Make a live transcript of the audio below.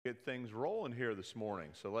Get things rolling here this morning.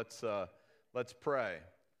 So let's pray.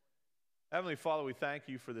 Heavenly Father, we thank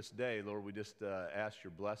you for this day. Lord, we just ask your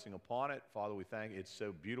blessing upon it. Father, we thank you. It's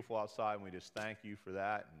so beautiful outside, and we just thank you for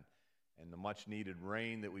that and the much-needed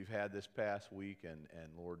rain that we've had this past week. And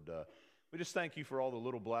Lord, we just thank you for all the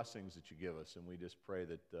little blessings that you give us, and we just pray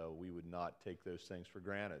that we would not take those things for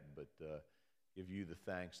granted, but give you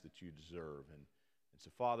the thanks that you deserve. And so,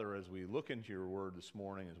 Father, as we look into your word this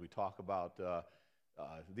morning, as we talk about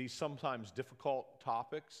these sometimes difficult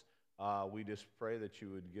topics, we just pray that you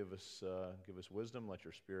would give us wisdom, let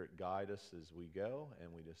your Spirit guide us as we go,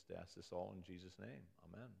 and we just ask this all in Jesus' name.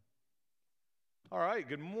 Amen. All right,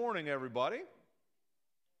 good morning, everybody.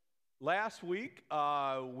 Last week,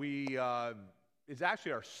 it's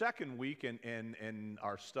actually our second week in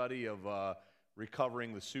our study of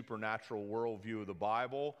recovering the supernatural worldview of the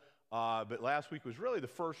Bible, but last week was really the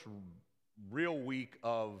first real week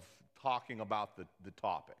of talking about the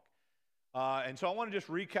topic. And so I want to just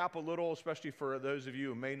recap a little, especially for those of you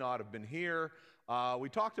who may not have been here. We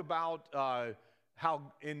talked about how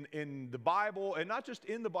in the Bible, and not just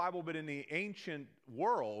in the Bible, but in the ancient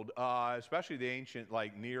world, especially the ancient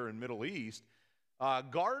like Near and Middle East,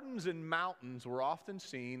 gardens and mountains were often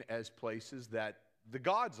seen as places that the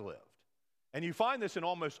gods lived. And you find this in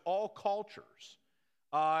almost all cultures.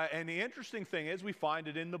 And the interesting thing is we find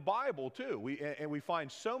it in the Bible too. We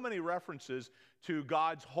find so many references to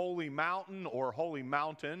God's holy mountain or holy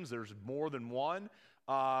mountains. There's more than one.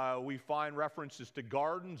 We find references to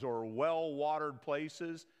gardens or well-watered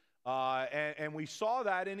places. And we saw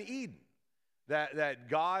that in Eden, that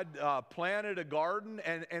God planted a garden.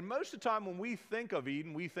 And most of the time when we think of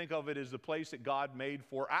Eden, we think of it as the place that God made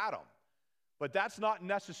for Adam. But that's not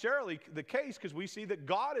necessarily the case, because we see that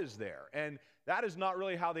God is there. And that is not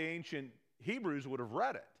really how the ancient Hebrews would have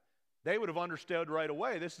read it. They would have understood right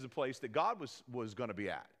away this is a place that God was going to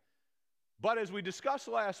be at. But as we discussed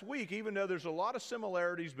last week, even though there's a lot of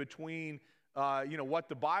similarities between what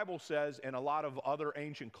the Bible says and a lot of other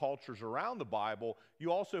ancient cultures around the Bible,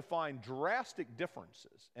 you also find drastic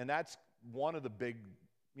differences. And that's one of the big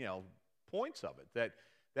points of it,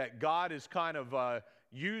 that God is kind of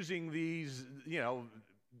using these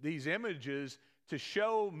images to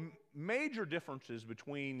show major differences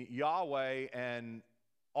between Yahweh and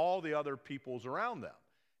all the other peoples around them.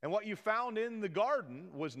 And what you found in the garden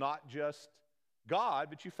was not just God,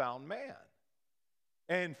 but you found man.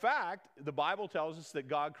 And in fact, the Bible tells us that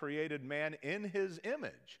God created man in his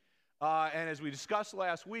image. And as we discussed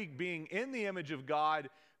last week, being in the image of God,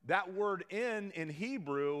 that word in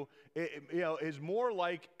Hebrew, is more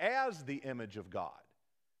like as the image of God.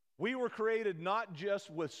 We were created not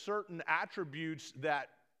just with certain attributes that,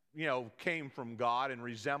 came from God and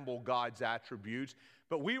resemble God's attributes,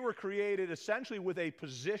 but we were created essentially with a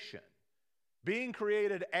position, being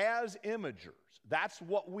created as imagers. That's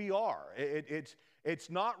what we are. It's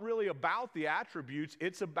not really about the attributes,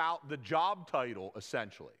 it's about the job title,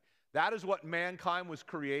 essentially. That is what mankind was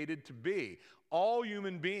created to be. All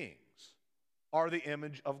human beings are the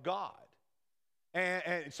image of God.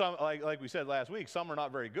 And some, like we said last week, some are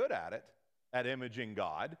not very good at imaging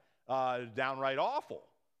God, downright awful.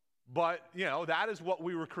 But, that is what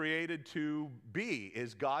we were created to be,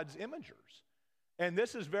 is God's imagers. And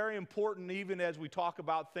this is very important even as we talk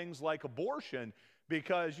about things like abortion,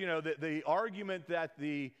 because, the argument that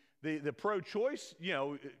the pro-choice,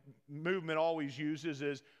 movement always uses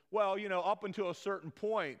is, well, up until a certain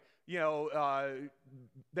point,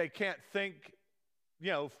 they can't think,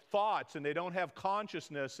 thoughts, and they don't have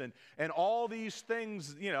consciousness, and all these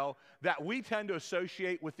things, that we tend to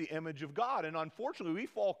associate with the image of God. And unfortunately, we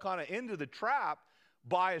fall kind of into the trap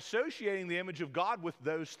by associating the image of God with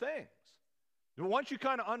those things. But once you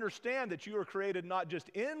kind of understand that you are created not just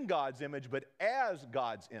in God's image, but as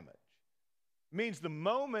God's image, means the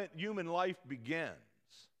moment human life begins,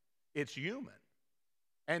 it's human.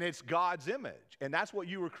 And it's God's image. And that's what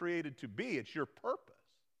you were created to be. It's your purpose.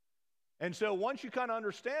 And so once you kind of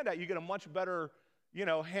understand that, you get a much better,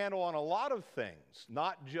 handle on a lot of things,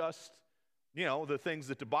 not just, the things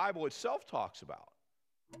that the Bible itself talks about.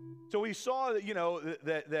 So we saw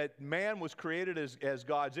that, that man was created as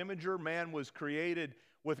God's imager. Man was created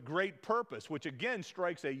with great purpose, which again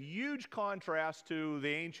strikes a huge contrast to the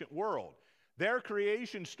ancient world. Their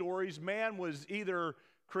creation stories, man was either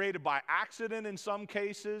created by accident in some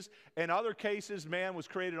cases. In other cases, man was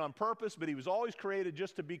created on purpose, but he was always created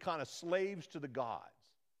just to be kind of slaves to the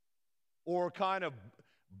gods, or kind of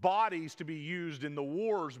bodies to be used in the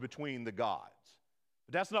wars between the gods.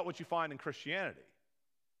 But that's not what you find in Christianity.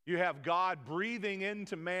 You have God breathing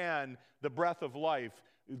into man the breath of life,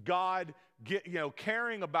 God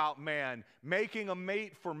caring about man, making a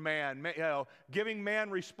mate for man, giving man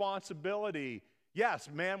responsibility. Yes,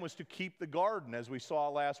 man was to keep the garden, as we saw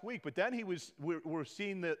last week, but then we're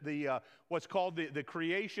seeing the what's called the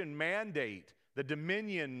creation mandate, the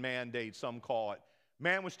dominion mandate, some call it.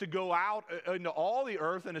 Man was to go out into all the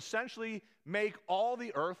earth and essentially make all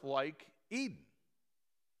the earth like Eden.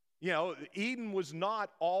 Eden was not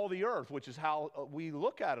all the earth, which is how we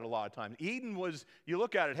look at it a lot of times. Eden was, you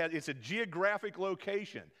look at it, it's a geographic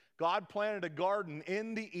location. God planted a garden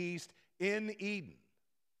in the east in Eden.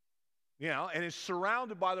 And it's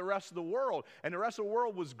surrounded by the rest of the world. And the rest of the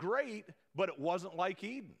world was great, but it wasn't like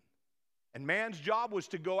Eden. And man's job was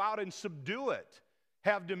to go out and subdue it,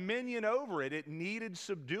 have dominion over it. It needed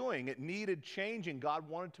subduing. It needed changing. God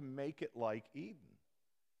wanted to make it like Eden.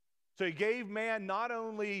 So he gave man not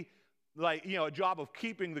only a job of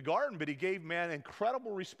keeping the garden, but he gave man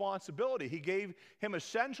incredible responsibility. He gave him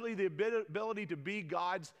essentially the ability to be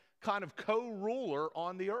God's kind of co-ruler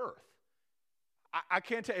on the earth. I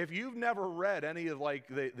can't tell you, if you've never read any of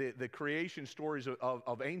the creation stories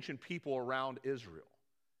of ancient people around Israel,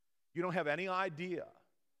 you don't have any idea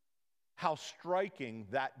how striking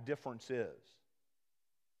that difference is.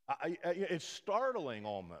 It's startling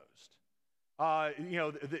almost.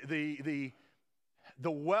 The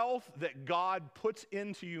wealth that God puts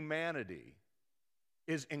into humanity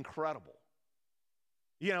is incredible.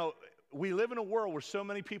 We live in a world where so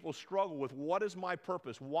many people struggle with, what is my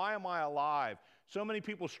purpose? Why am I alive? So many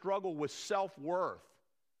people struggle with self-worth.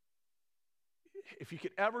 If you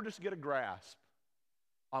could ever just get a grasp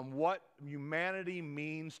on what humanity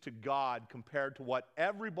means to God compared to what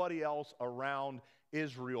everybody else around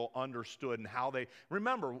Israel understood and how they...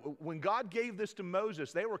 Remember, when God gave this to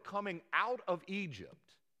Moses, they were coming out of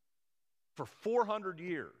Egypt for 400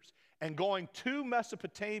 years and going to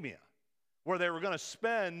Mesopotamia, where they were going to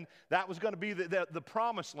spend, that was going to be the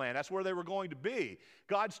promised land. That's where they were going to be.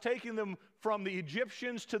 God's taking them from the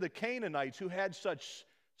Egyptians to the Canaanites, who had such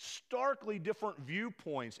starkly different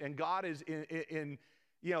viewpoints, and God is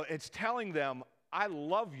it's telling them, I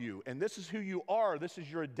love you, and this is who you are, this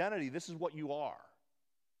is your identity, this is what you are.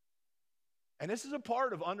 And this is a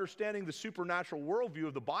part of understanding the supernatural worldview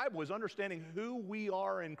of the Bible, is understanding who we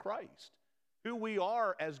are in Christ, who we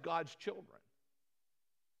are as God's children.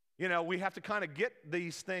 We have to kind of get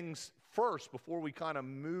these things first before we kind of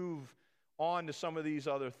move on to some of these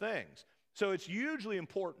other things. So it's hugely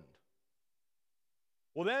important.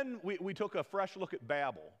 Well, then we took a fresh look at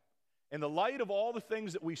Babel. In the light of all the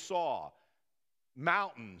things that we saw,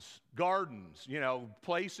 mountains, gardens,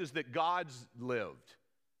 places that God's lived.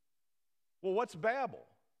 Well, what's Babel?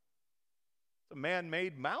 It's a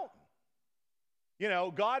man-made mountain.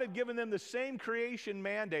 God had given them the same creation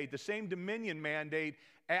mandate, the same dominion mandate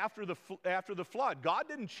after the flood. God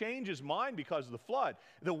didn't change his mind because of the flood.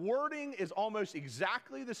 The wording is almost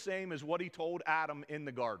exactly the same as what he told Adam in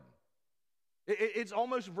the garden. It's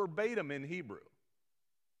almost verbatim in Hebrew.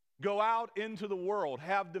 Go out into the world,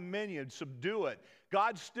 have dominion, subdue it.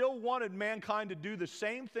 God still wanted mankind to do the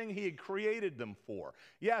same thing he had created them for.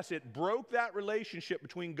 Yes, it broke that relationship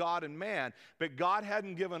between God and man, but God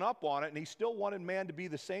hadn't given up on it, and he still wanted man to be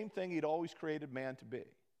the same thing he'd always created man to be.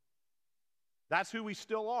 That's who we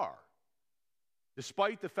still are.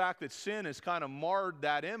 Despite the fact that sin has kind of marred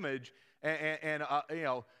that image and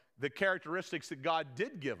the characteristics that God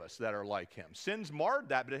did give us that are like him. Sin's marred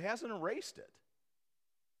that, but it hasn't erased it.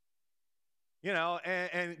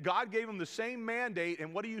 And God gave them the same mandate,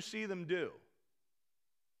 and what do you see them do?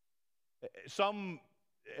 And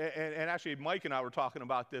actually Mike and I were talking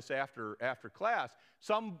about this after class.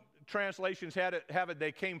 Some translations have it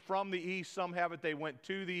they came from the east, some have it they went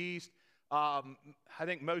to the east. I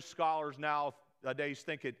think most scholars nowadays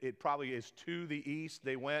think it probably is to the east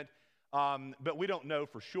they went, but we don't know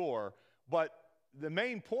for sure. But the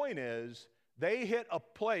main point is they hit a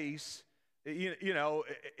place, in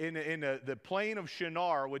the plain of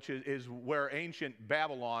Shinar, which is where ancient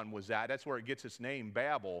Babylon was at. That's where it gets its name,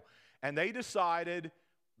 Babel. And they decided,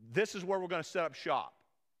 this is where we're going to set up shop.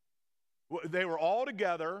 They were all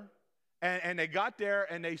together, and they got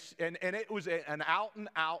there, and it was an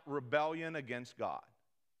out-and-out rebellion against God.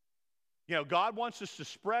 God wants us to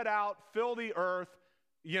spread out, fill the earth,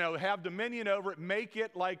 have dominion over it, make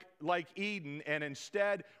it like Eden, and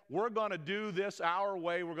instead we're going to do this our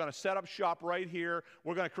way. We're going to set up shop right here.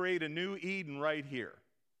 We're going to create a new Eden right here.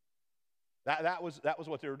 That was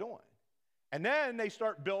what they were doing. And then they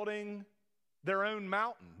start building their own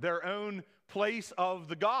mountain, their own place of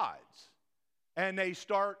the gods. And they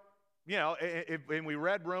start, and we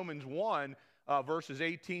read Romans 1, verses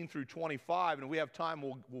 18 through 25, and if we have time,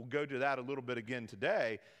 we'll go to that a little bit again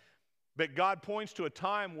today. But God points to a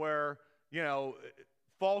time where,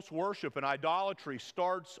 false worship and idolatry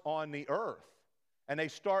starts on the earth. And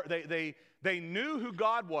they knew who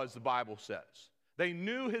God was, the Bible says. They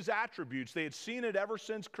knew his attributes. They had seen it ever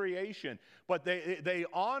since creation. But they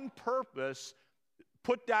on purpose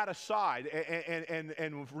put that aside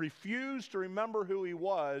and refused to remember who he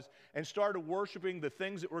was and started worshiping the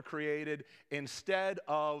things that were created instead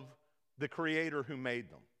of the Creator who made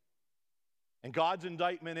them. And God's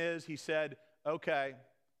indictment is, he said, okay,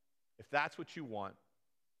 if that's what you want,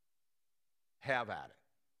 have at it.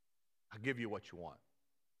 I'll give you what you want.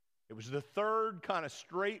 It was the third kind of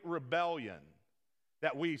straight rebellion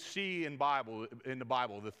that we see in the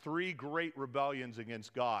Bible, the three great rebellions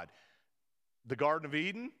against God. The Garden of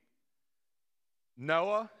Eden,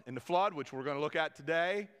 Noah and the flood, which we're going to look at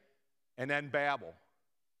today, and then Babel.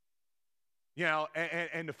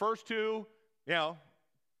 And the first two,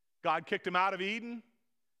 God kicked him out of Eden,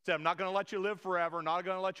 said, I'm not going to let you live forever, not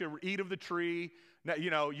going to let you eat of the tree. Now,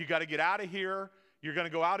 you got to get out of here. You're going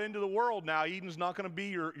to go out into the world now. Eden's not going to be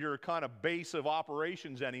your kind of base of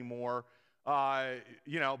operations anymore. But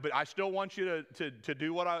I still want you to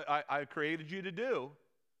do what I created you to do.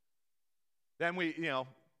 Then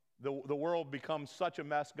the world becomes such a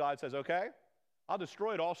mess, God says, okay, I'll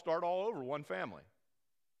destroy it all, start all over, one family.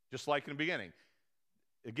 Just like in the beginning.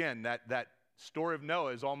 Again, that story of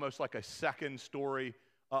Noah is almost like a second story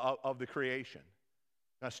of the creation.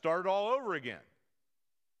 Now start it all over again.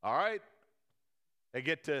 All right? They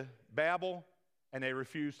get to Babel, and they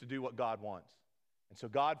refuse to do what God wants. And so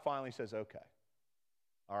God finally says, okay,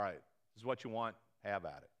 all right, this is what you want, have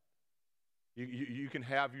at it. You can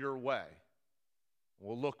have your way.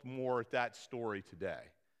 We'll look more at that story today.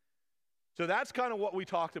 So that's kind of what we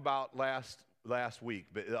talked about last week.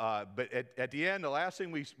 But at the end, the last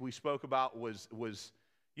thing we spoke about was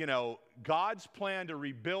God's plan to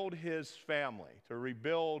rebuild his family, to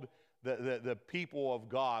rebuild the people of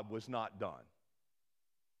God was not done.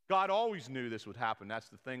 God always knew this would happen. That's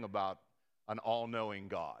the thing about an all-knowing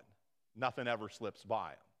God. Nothing ever slips by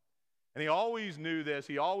him. And he always knew this.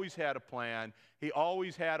 He always had a plan. He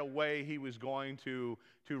always had a way he was going to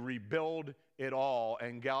rebuild it all.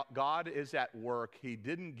 And God is at work. He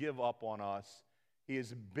didn't give up on us. He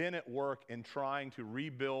has been at work in trying to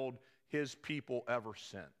rebuild his people ever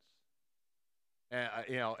since.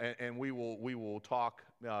 And we will talk,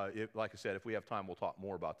 like I said, if we have time, we'll talk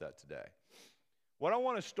more about that today. What I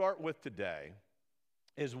want to start with today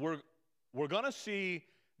is we're going to see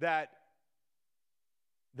that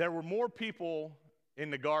there were more people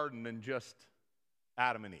in the garden than just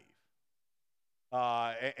Adam and Eve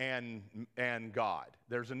and God.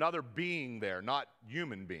 There's another being there, not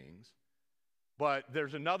human beings, but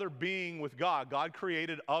there's another being with God. God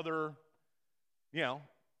created other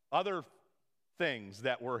things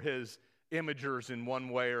that were his imagers in one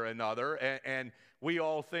way or another, and we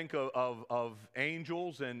all think of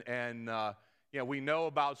angels and we know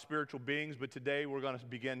about spiritual beings, but today we're going to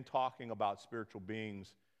begin talking about spiritual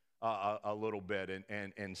beings a little bit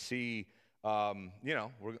and see,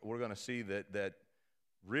 we're going to see that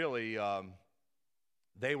really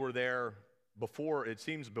they were there before, it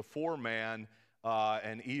seems before man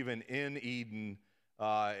and even in Eden.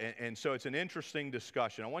 And so it's an interesting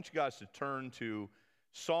discussion. I want you guys to turn to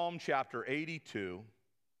Psalm chapter 82.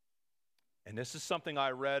 And this is something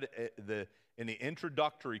I read in the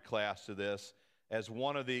introductory class to this as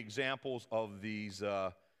one of the examples of these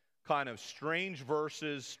kind of strange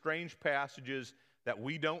verses, strange passages that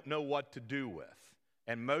we don't know what to do with.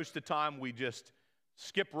 And most of the time we just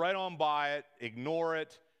skip right on by it, ignore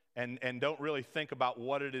it, and don't really think about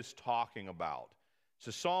what it is talking about.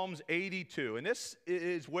 So Psalms 82, and this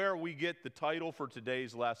is where we get the title for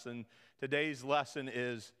today's lesson. Today's lesson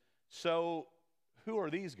is, so who are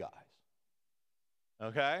these guys?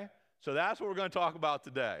 Okay? So that's what we're going to talk about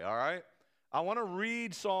today, all right? I want to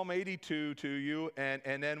read Psalm 82 to you, and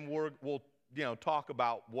then we'll talk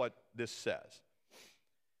about what this says.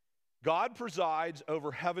 God presides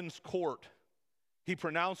over heaven's court. He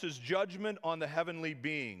pronounces judgment on the heavenly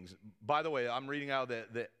beings. By the way, I'm reading out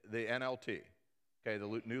of the NLT, okay,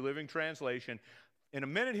 the New Living Translation. In a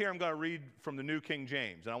minute here, I'm going to read from the New King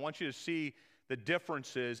James, and I want you to see the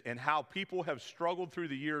differences and how people have struggled through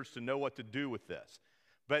the years to know what to do with this.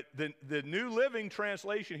 But the New Living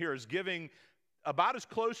Translation here is giving about as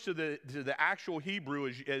close to the actual Hebrew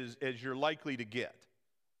as you're likely to get.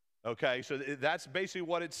 Okay, so that's basically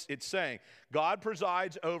what it's saying. God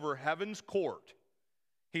presides over heaven's court.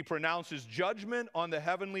 He pronounces judgment on the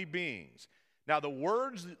heavenly beings. Now, the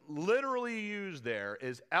words literally used there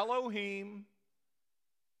is Elohim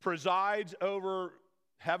presides over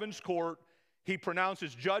heaven's court. He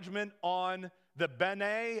pronounces judgment on the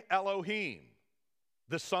B'nai Elohim,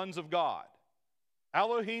 the sons of God.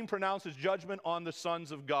 Elohim pronounces judgment on the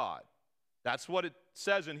sons of God. That's what it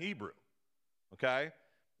says in Hebrew, okay?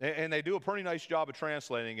 And they do a pretty nice job of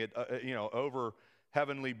translating it, over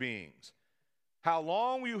heavenly beings. How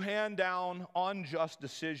long will you hand down unjust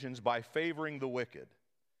decisions by favoring the wicked?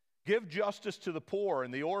 Give justice to the poor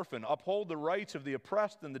and the orphan. Uphold the rights of the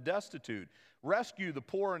oppressed and the destitute. Rescue the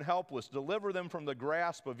poor and helpless. Deliver them from the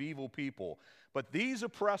grasp of evil people. But these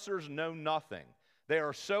oppressors know nothing. They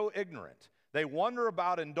are so ignorant. They wander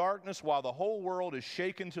about in darkness while the whole world is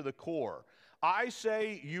shaken to the core. I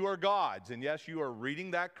say you are gods. And yes, you are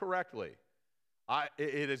reading that correctly.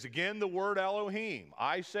 It is again the word Elohim.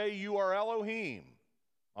 I say you are Elohim.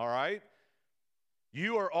 All right?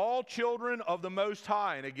 You are all children of the Most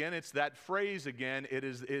High. And again, it's that phrase again. It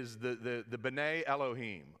is the B'nai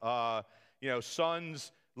Elohim.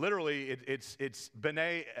 Sons, literally, it's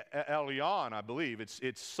B'nai Elyon, I believe.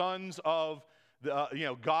 It's sons of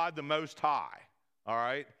God the Most High. All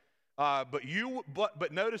right?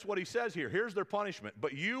 But notice what he says here. Here's their punishment.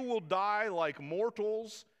 But you will die like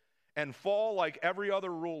mortals and fall like every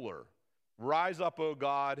other ruler. Rise up, O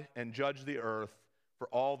God, and judge the earth, for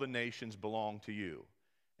all the nations belong to you.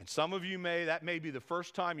 And some of you that may be the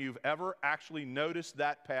first time you've ever actually noticed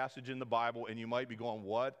that passage in the Bible, and you might be going,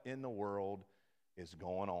 what in the world is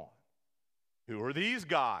going on? Who are these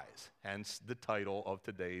guys? Hence the title of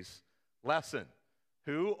today's lesson.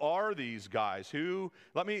 Who are these guys?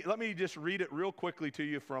 Let me just read it real quickly to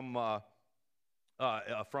you from the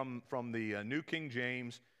New King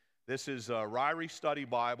James. This is Ryrie Study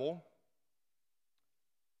Bible.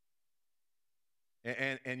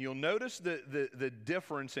 And you'll notice the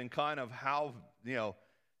difference in kind of how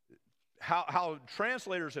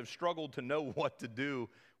translators have struggled to know what to do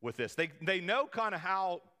with this. They know kind of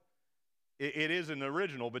how it is in the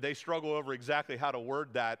original, but they struggle over exactly how to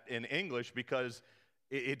word that in English because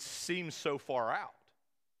it seems so far out,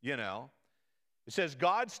 It says,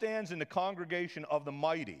 God stands in the congregation of the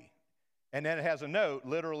mighty. And then it has a note,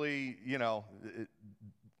 literally,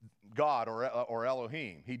 God or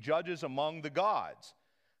Elohim. He judges among the gods.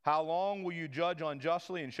 How long will you judge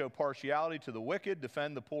unjustly and show partiality to the wicked,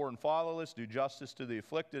 defend the poor and fatherless, do justice to the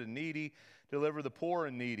afflicted and needy, deliver the poor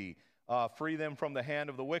and needy, free them from the hand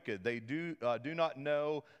of the wicked? They do not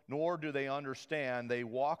know, nor do they understand. They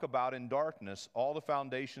walk about in darkness. All the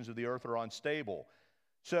foundations of the earth are unstable.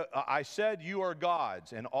 So I said, you are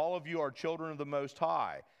gods, and all of you are children of the Most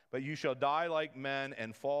High. But you shall die like men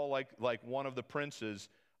and fall like one of the princes.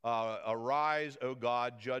 Arise, O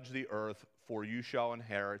God, judge the earth, for you shall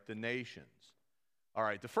inherit the nations. All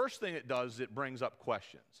right, the first thing it does is it brings up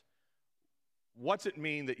questions. What's it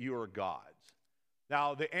mean that you are gods?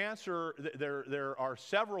 Now, the answer, there are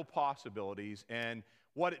several possibilities, and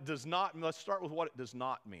what it does not, let's start with what it does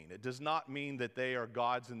not mean. It does not mean that they are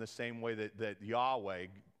gods in the same way that Yahweh,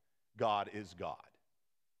 God, is God.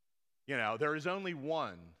 There is only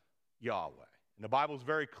one Yahweh, and the Bible is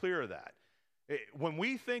very clear of that. When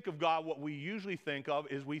we think of God, what we usually think of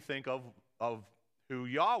is we think of who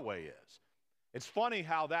Yahweh is. It's funny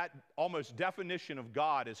how that almost definition of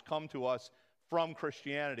God has come to us from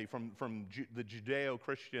Christianity, from the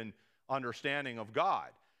Judeo-Christian understanding of God.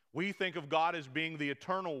 We think of God as being the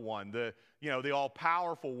eternal one, the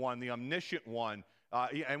all-powerful one, the omniscient one,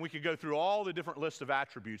 and we could go through all the different lists of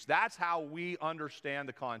attributes. That's how we understand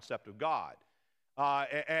the concept of God.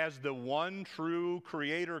 As the one true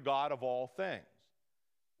creator God of all things.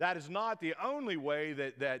 That is not the only way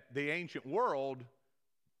that the ancient world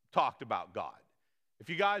talked about God. If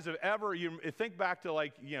you guys have ever, think back to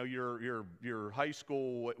your high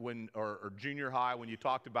school or junior high when you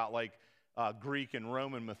talked about Greek and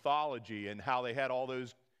Roman mythology and how they had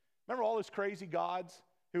remember all those crazy gods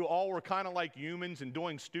who all were kind of like humans and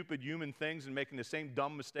doing stupid human things and making the same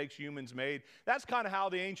dumb mistakes humans made. That's kind of how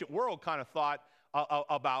the ancient world kind of thought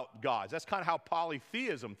about gods. That's kind of how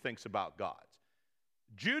polytheism thinks about gods.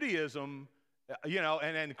 Judaism,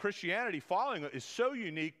 and Christianity following it is so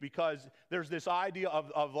unique because there's this idea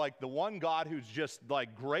of the one God who's just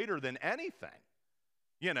greater than anything,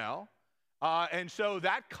 and so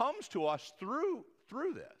that comes to us through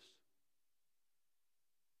this.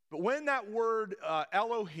 But when that word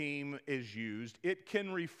Elohim is used, it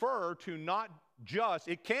can refer to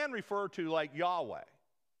it can refer to Yahweh.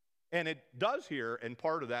 And it does here in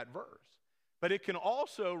part of that verse. But it can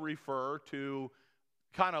also refer to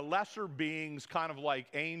kind of lesser beings, kind of like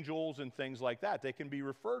angels and things like that. They can be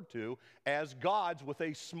referred to as gods with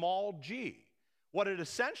a small g. What it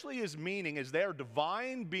essentially is meaning is they are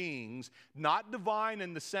divine beings, not divine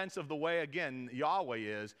in the sense of the way, again, Yahweh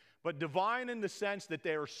is, but divine in the sense that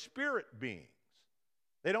they are spirit beings.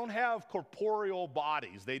 They don't have corporeal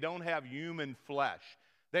bodies. They don't have human flesh.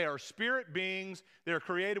 They are spirit beings. They're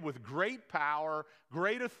created with great power,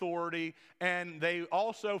 great authority, and they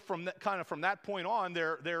also, from that point on,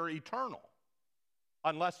 they're eternal.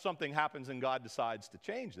 Unless something happens and God decides to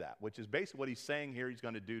change that, which is basically what he's saying here he's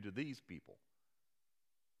going to do to these people.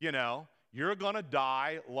 You know, you're going to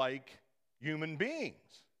die like human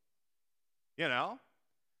beings. You know?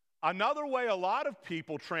 Another way a lot of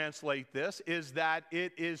people translate this is that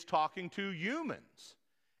it is talking to humans.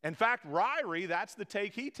 In fact, Ryrie, that's the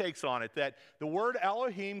take he takes on it, that the word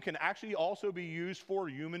Elohim can actually also be used for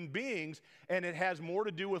human beings, and it has more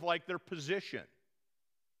to do with like their position.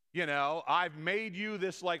 You know, I've made you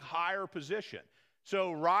this like higher position.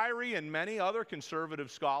 So Ryrie and many other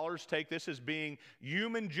conservative scholars take this as being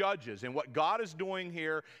human judges. And what God is doing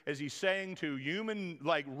here is he's saying to human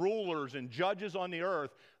like rulers and judges on the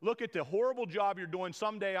earth, look at the horrible job you're doing.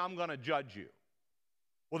 Someday I'm going to judge you.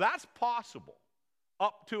 Well, that's possible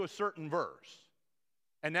up to a certain verse.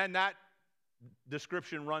 And then that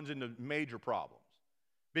description runs into major problems.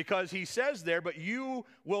 Because he says there, but you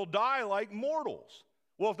will die like mortals.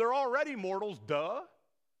 Well, if they're already mortals, duh.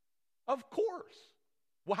 Of course.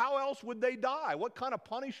 Well, how else would they die? What kind of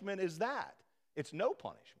punishment is that? It's no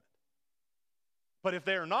punishment. But if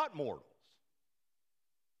they're not mortals,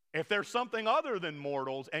 if they're something other than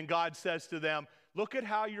mortals, and God says to them, look at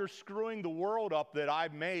how you're screwing the world up that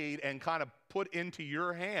I've made and kind of put into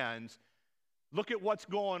your hands. Look at what's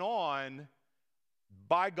going on.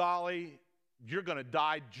 By golly, you're going to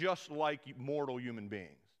die just like mortal human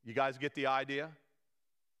beings. You guys get the idea?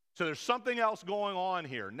 So there's something else going on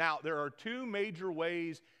here. Now, there are two major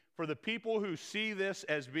ways for the people who see this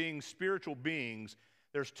as being spiritual beings.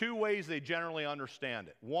 There's two ways they generally understand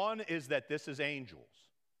it. One is that this is angels,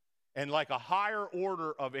 and like a higher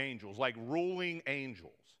order of angels, like ruling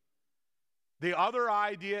angels. The other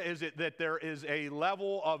idea is that there is a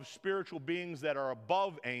level of spiritual beings that are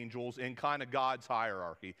above angels in kind of God's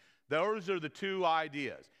hierarchy. Those are the two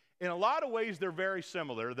ideas. In a lot of ways, they're very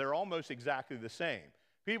similar. They're almost exactly the same.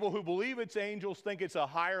 People who believe it's angels think it's a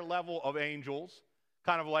higher level of angels,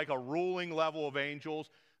 kind of like a ruling level of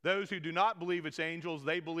angels. Those who do not believe it's angels,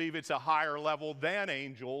 they believe it's a higher level than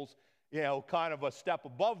angels, you know, kind of a step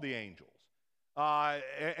above the angels.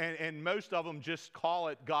 And most of them just call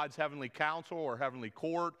it God's heavenly council or heavenly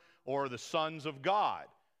court or the sons of God.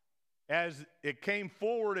 As it came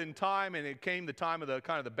forward in time, and it came the time of the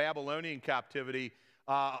kind of the Babylonian captivity,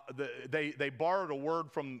 they borrowed a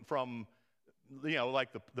word from you know, like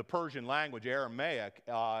the Persian language, Aramaic,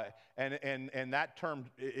 and that term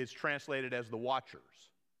is translated as the watchers.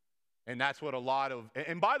 And that's what a lot of,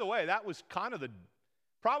 and by the way, that was kind of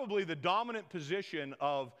probably the dominant position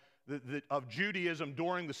of Judaism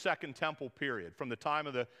during the Second Temple period, from the time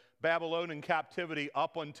of the Babylonian captivity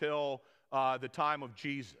up until the time of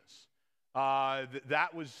Jesus. That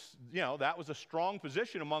was, you know, that was a strong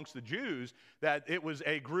position amongst the Jews, that it was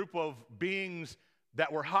a group of beings that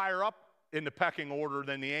were higher up in the pecking order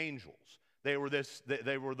than the angels. They were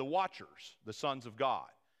the watchers, the sons of God.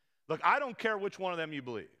 Look, I don't care which one of them you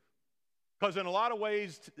believe, because in a lot of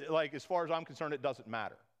ways, like as far as I'm concerned, it doesn't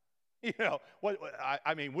matter. You know,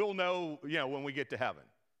 I mean, we'll know, you know, when we get to heaven.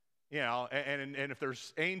 You know, and if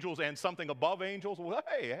there's angels and something above angels, well,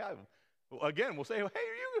 hey, again, we'll say, hey, who are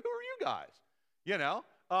you guys? You know,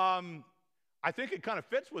 I think it kind of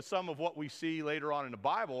fits with some of what we see later on in the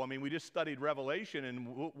Bible. I mean, we just studied Revelation, and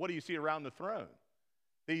what do you see around the throne?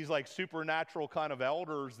 These like supernatural kind of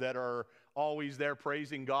elders that are always there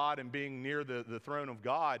praising God and being near the throne of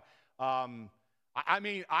God. I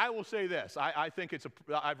mean, I will say this. I think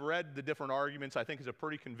I've read the different arguments. I think it's a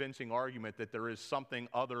pretty convincing argument that there is something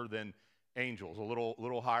other than angels, a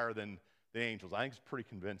little higher than the angels. I think it's pretty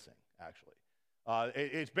convincing, actually.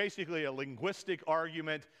 It's basically a linguistic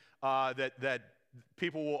argument that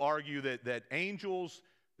people will argue that angels,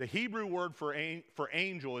 the Hebrew word for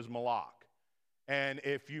angel is malak. And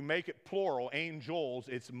if you make it plural, angels,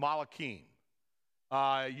 it's malakim.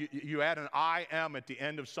 You add an im at the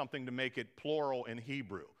end of something to make it plural in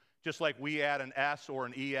Hebrew. Just like we add an s or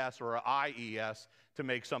an es or an ies to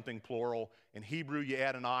make something plural. In Hebrew, you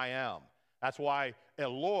add an im. That's why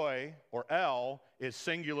Eloi, or El, is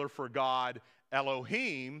singular for God.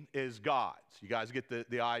 Elohim is gods. You guys get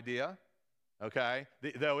the idea? Okay?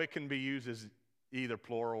 Though it can be used as either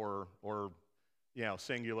plural or you know,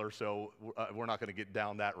 singular, so we're not going to get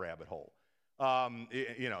down that rabbit hole.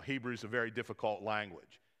 You know, Hebrew's a very difficult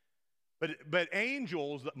language. But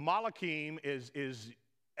angels, malachim, is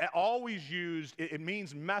always used, it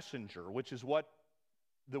means messenger, which is what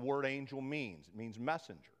the word angel means. It means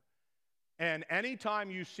messenger. And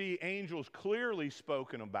anytime you see angels clearly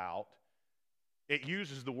spoken about, it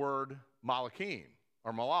uses the word malachim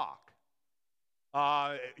or malach.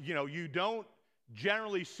 You don't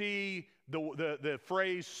generally see the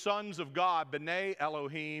phrase sons of God, B'nai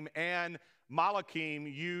Elohim, and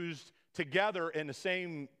malachim used together in the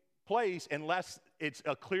same place unless it's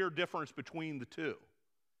a clear difference between the two.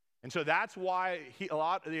 And so that's why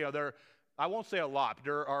I won't say a lot, but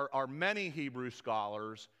there are many Hebrew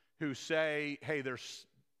scholars who say, hey, the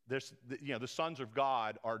sons of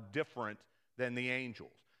God are different than the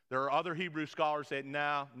angels. There are other Hebrew scholars that say,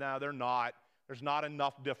 no, they're not. There's not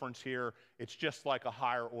enough difference here. It's just like a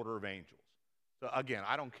higher order of angels. So again,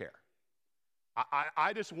 I don't care.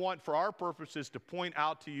 I just want, for our purposes, to point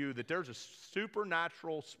out to you that there's a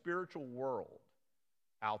supernatural spiritual world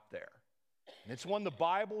out there. And it's one the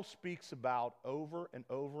Bible speaks about over and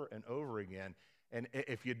over and over again. And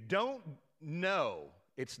if you don't know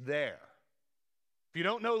it's there, if you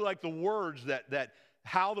don't know like the words that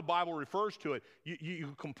how the Bible refers to it,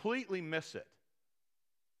 you completely miss it.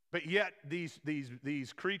 But yet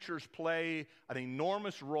these creatures play an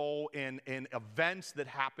enormous role in events that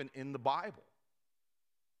happen in the Bible.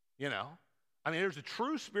 There's a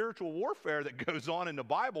true spiritual warfare that goes on in the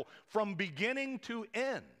Bible from beginning to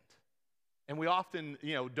end. And we often,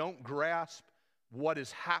 don't grasp what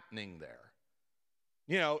is happening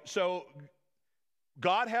there. So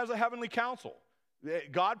God has a heavenly council.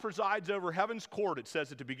 God presides over heaven's court, it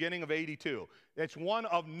says at the beginning of 82. It's one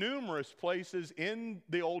of numerous places in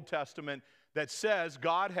the Old Testament that says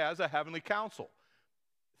God has a heavenly council.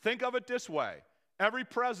 Think of it this way. Every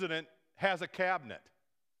president has a cabinet.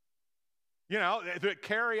 That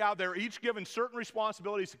carry out, they're each given certain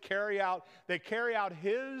responsibilities to carry out. They carry out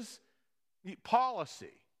his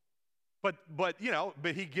policy. But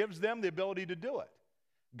he gives them the ability to do it.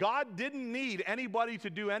 God didn't need anybody to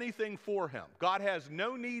do anything for him. God has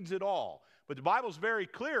no needs at all. But the Bible's very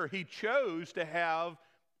clear. He chose to have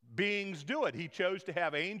beings do it. He chose to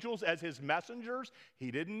have angels as his messengers.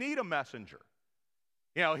 He didn't need a messenger.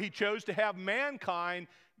 He chose to have mankind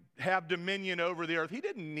have dominion over the earth. He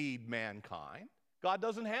didn't need mankind. God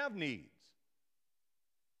doesn't have needs.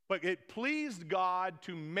 But it pleased God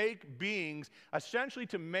to make beings, essentially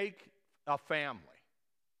to make a family.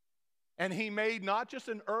 And he made not just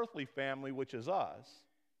an earthly family, which is us,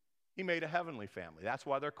 he made a heavenly family. That's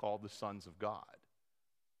why they're called the sons of God.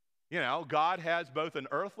 God has both an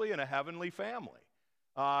earthly and a heavenly family.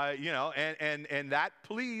 And that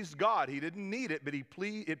pleased God. He didn't need it, but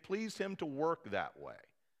it pleased him to work that way.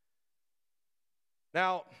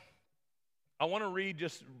 Now, I want to read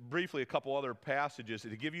just briefly a couple other passages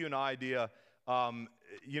to give you an idea.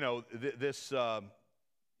 This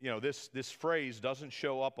phrase doesn't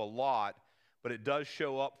show up a lot, but it does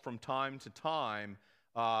show up from time to time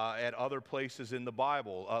at other places in the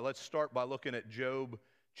Bible. Let's start by looking at Job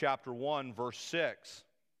chapter 1, verse 6.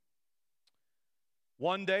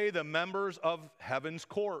 One day the members of heaven's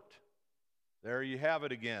court, there you have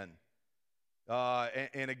it again.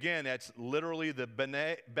 And again, that's literally the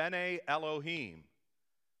B'nai Elohim.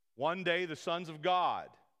 One day the sons of God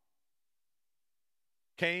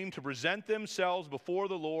came to present themselves before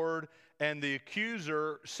the Lord, and the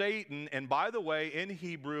accuser, Satan, and by the way, in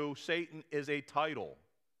Hebrew, Satan is a title.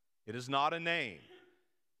 It is not a name.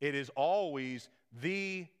 It is always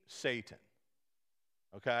the Satan.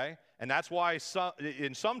 Okay? And that's why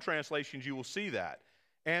in some translations you will see that.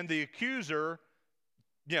 And the accuser,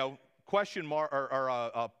 question mark,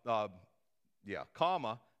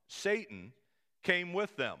 comma, Satan came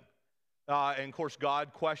with them. And of course,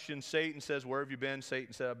 God questions Satan, says, where have you been?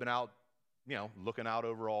 Satan said, I've been out, looking out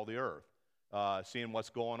over all the earth, seeing what's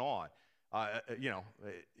going on.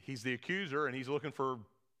 He's the accuser, and he's looking for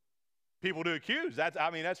people to accuse.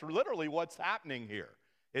 That's literally what's happening here.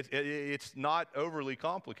 It's not overly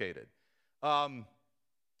complicated.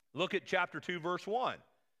 Look at chapter 2, verse 1.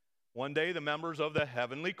 One day the members of the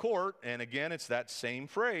heavenly court, and again it's that same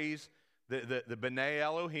phrase, the B'nai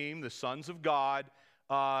Elohim, the sons of God,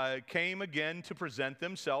 came again to present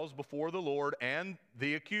themselves before the Lord, and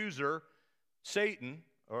the accuser, Satan,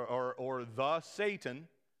 or the Satan,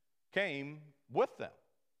 came with them.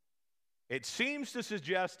 It seems to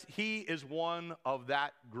suggest he is one of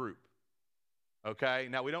that group. Okay?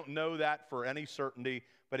 Now, we don't know that for any certainty,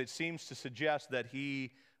 but it seems to suggest that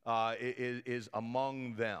he is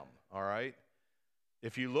among them. All right?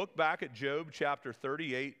 If you look back at Job chapter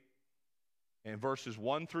 38 and verses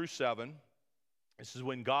 1 through 7, this is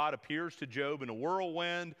when God appears to Job in a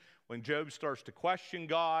whirlwind, when Job starts to question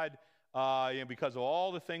God because of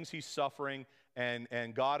all the things he's suffering,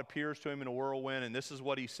 and God appears to him in a whirlwind, and this is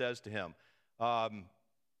what he says to him.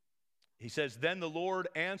 He says, "Then the Lord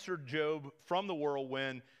answered Job from the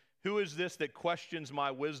whirlwind, 'Who is this that questions my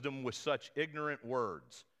wisdom with such ignorant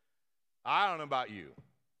words?'" I don't know about you.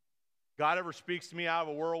 God ever speaks to me out of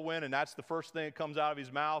a whirlwind, and that's the first thing that comes out of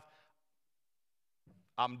his mouth,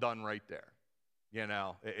 I'm done right there.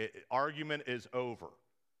 Argument is over.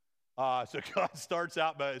 So God starts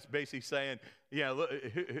out by basically saying, look,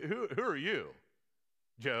 who are you,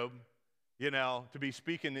 Job, to be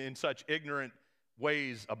speaking in such ignorant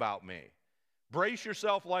ways about me? Brace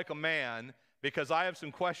yourself like a man, because I have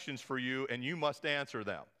some questions for you, and you must answer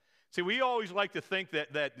them. See, we always like to think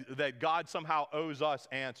that God somehow owes us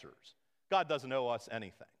answers. God doesn't owe us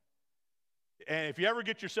anything. And if you ever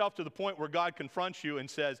get yourself to the point where God confronts you and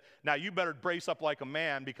says, now you better brace up like a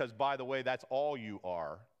man, because by the way, that's all you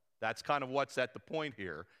are. That's kind of what's at the point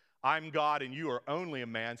here. I'm God and you are only a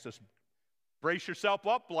man, so brace yourself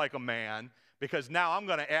up like a man, because now I'm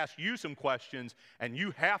going to ask you some questions and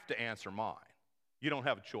you have to answer mine. You don't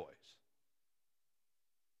have a choice.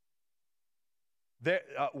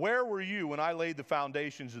 Where were you when I laid the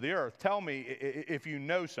foundations of the earth? Tell me if you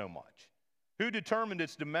know so much. Who determined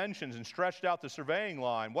its dimensions and stretched out the surveying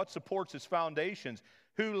line? What supports its foundations?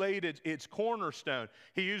 Who laid its cornerstone?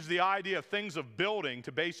 He used the idea of things of building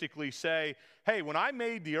to basically say, hey, when I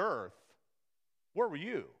made the earth, where were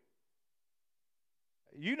you?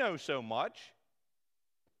 You know so much.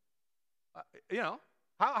 How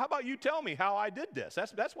about you tell me how I did this?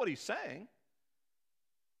 That's what he's saying.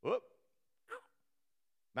 Whoop.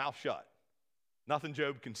 Mouth shut. Nothing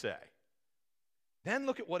Job can say. Then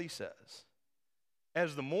look at what he says.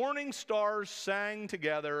 As the morning stars sang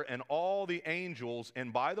together and all the angels,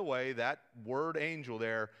 and by the way, that word angel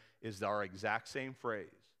there is our exact same phrase,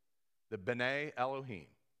 the B'nai Elohim.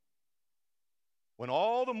 When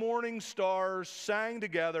all the morning stars sang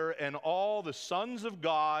together and all the sons of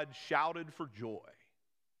God shouted for joy.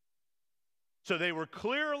 So they were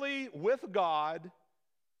clearly with God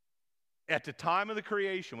at the time of the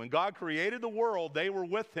creation. When God created the world, they were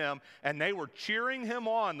with him and they were cheering him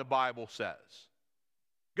on, the Bible says.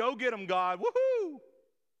 Go get him, God. Woohoo!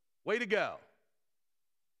 Way to go.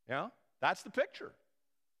 That's the picture.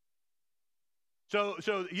 So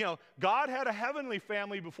God had a heavenly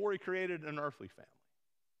family before he created an earthly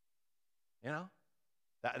family.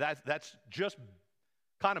 That's just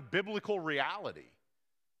kind of biblical reality.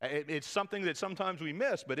 It's something that sometimes we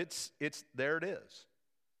miss, but it's there it is.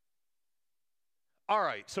 All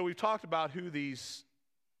right, so we've talked about who these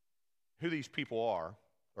people are,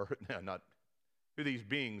 or not who these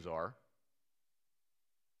beings are.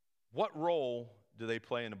 What role do they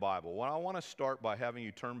play in the Bible? Well, I want to start by having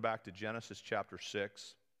you turn back to Genesis chapter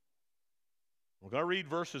 6. We're going to read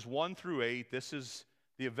verses 1 through 8. This is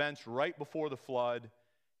the events right before the flood,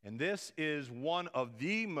 and this is one of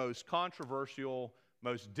the most controversial,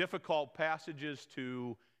 most difficult passages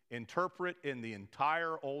to interpret in the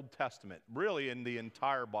entire Old Testament, really in the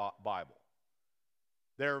entire Bible.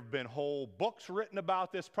 There have been whole books written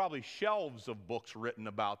about this, probably shelves of books written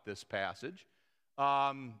about this passage,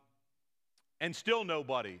 and still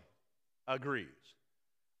nobody agrees.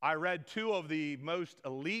 I read two of the most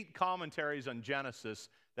elite commentaries on Genesis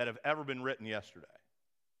that have ever been written yesterday.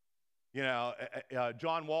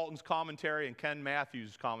 John Walton's commentary and Ken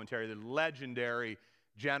Matthews' commentary, the legendary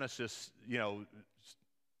Genesis,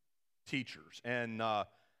 teachers, and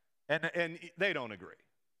they don't agree.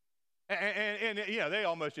 And they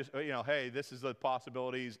almost just, hey, this is the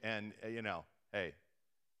possibilities, and, hey,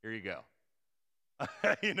 here you go.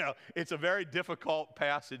 It's a very difficult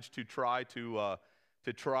passage to try to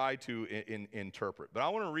interpret. But I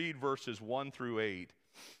want to read verses 1 through 8,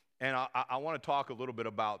 and I want to talk a little bit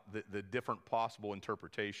about the different possible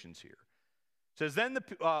interpretations here. It says, then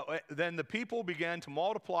the people began to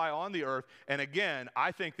multiply on the earth, and again,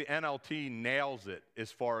 I think the NLT nails it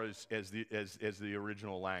as far as the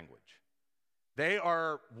original language. They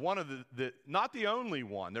are one of the not the only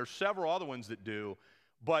one. There's several other ones that do,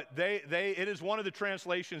 but it is one of the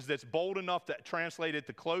translations that's bold enough to translate it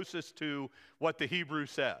the closest to what the Hebrew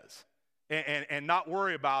says, and not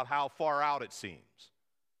worry about how far out it seems.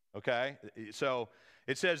 Okay? So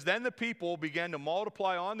it says, then the people began to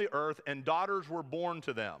multiply on the earth, and daughters were born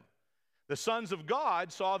to them. The sons of God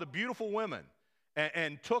saw the beautiful women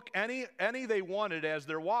and took any they wanted as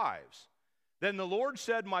their wives. Then the Lord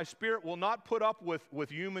said, my spirit will not put up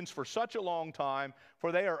with humans for such a long time,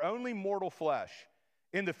 for they are only mortal flesh.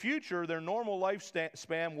 In the future, their normal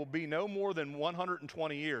lifespan will be no more than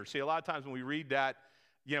 120 years. See, a lot of times when we read that,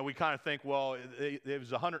 we kind of think, well, it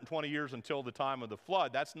was 120 years until the time of the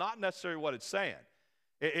flood. That's not necessarily what it's saying.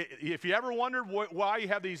 If you ever wondered why you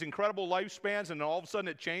have these incredible lifespans and then all of a sudden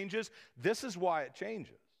it changes, this is why it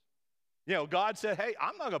changes. God said, hey,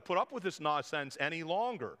 I'm not going to put up with this nonsense any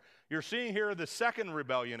longer. You're seeing here the second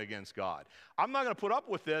rebellion against God. I'm not going to put up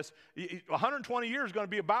with this. 120 years is going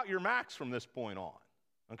to be about your max from this point on,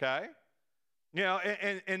 okay?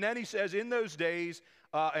 And then he says, in those days,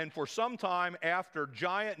 and for some time after,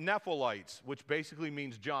 giant Nephilites, which basically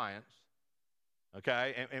means giants,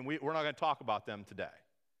 okay? And we're not going to talk about them today.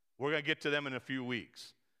 We're going to get to them in a few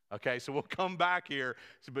weeks, okay? So we'll come back here.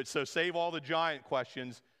 So save all the giant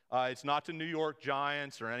questions. It's not the New York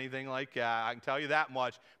Giants or anything like that. I can tell you that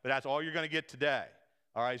much, but that's all you're going to get today.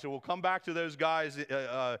 All right, so we'll come back to those guys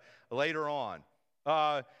later on.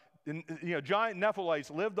 Giant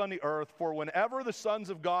Nephilites lived on the earth, for whenever the sons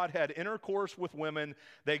of God had intercourse with women,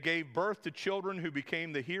 they gave birth to children who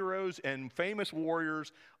became the heroes and famous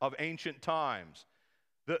warriors of ancient times.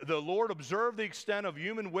 The Lord observed the extent of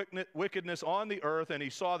human wickedness on the earth, and he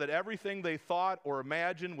saw that everything they thought or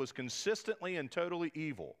imagined was consistently and totally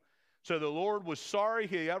evil. So the Lord was sorry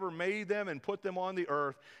he ever made them and put them on the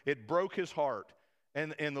earth. It broke his heart.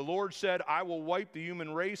 And the Lord said, I will wipe the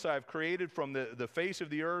human race I have created from the face of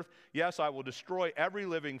the earth. Yes, I will destroy every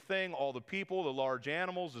living thing, all the people, the large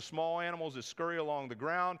animals, the small animals that scurry along the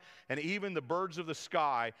ground, and even the birds of the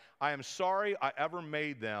sky. I am sorry I ever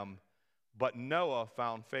made them. But Noah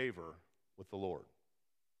found favor with the Lord.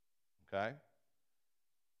 Okay?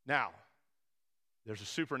 Now, there's a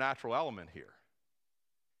supernatural element here.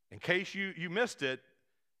 In case you missed it,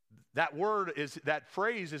 that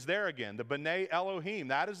phrase is there again, the B'nai Elohim.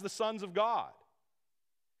 That is the sons of God.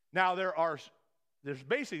 Now, there's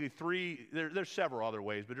basically there's several other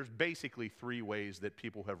ways, but there's basically three ways that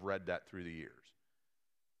people have read that through the years.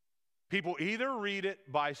 People either read it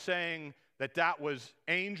by saying that was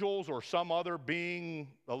angels or some other being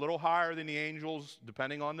a little higher than the angels,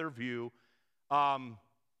 depending on their view. And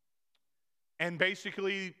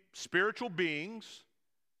basically, spiritual beings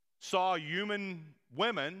saw human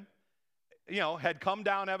women, had come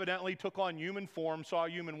down evidently, took on human form, saw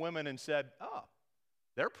human women and said, oh,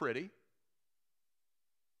 they're pretty.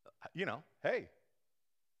 Hey,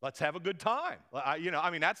 let's have a good time.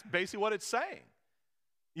 That's basically what it's saying.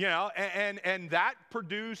 And that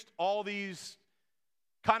produced all these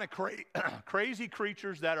kind of crazy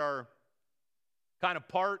creatures that are kind of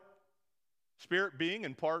part spirit being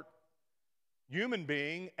and part human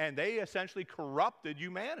being, and they essentially corrupted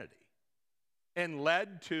humanity and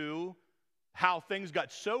led to how things got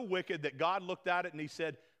so wicked that God looked at it and he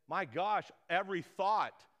said, my gosh, every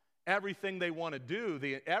thought, everything they want to do,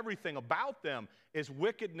 everything about them is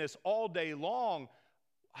wickedness all day long.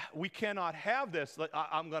 We cannot have this.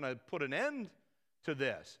 I'm going to put an end to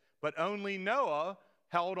this. But only Noah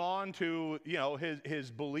held on to,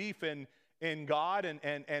 his belief in God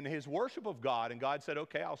and his worship of God. And God said,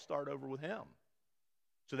 okay, I'll start over with him.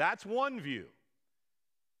 So that's one view.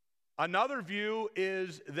 Another view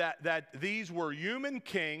is that these were human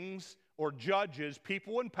kings or judges,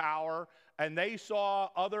 people in power, and they saw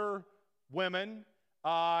other women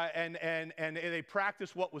and they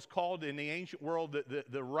practiced what was called in the ancient world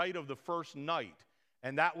the rite of the first night.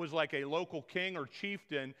 And that was like a local king or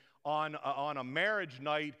chieftain on a marriage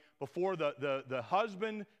night. Before the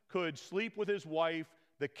husband could sleep with his wife,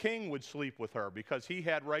 the king would sleep with her because he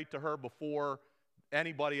had right to her before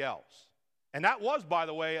anybody else. And that was, by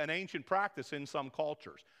the way, an ancient practice in some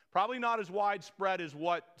cultures. Probably not as widespread as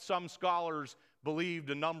what some scholars believed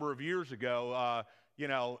a number of years ago,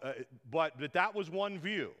 but that was one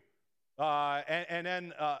view. And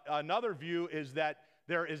then another view is that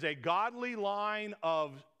there is a godly line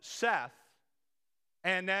of Seth,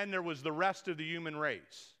 and then there was the rest of the human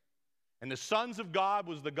race. And the sons of God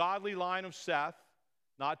was the godly line of Seth,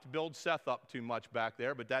 not to build Seth up too much back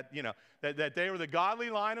there, but that they were the godly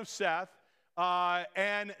line of Seth,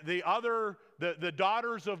 and the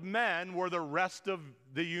daughters of men were the rest of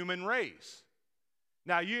the human race.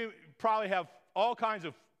 Now, you probably have all kinds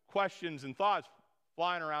of questions and thoughts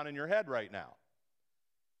flying around in your head right now.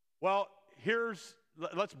 Well,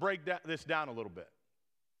 let's break this down a little bit.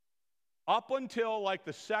 Up until like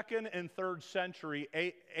the 2nd and 3rd century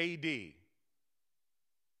AD,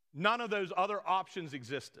 none of those other options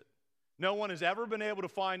existed. No one has ever been able to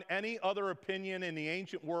find any other opinion in the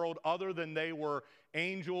ancient world other than they were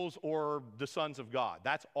angels or the sons of God.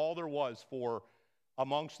 That's all there was for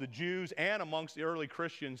amongst the Jews and amongst the early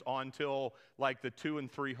Christians until like the 200s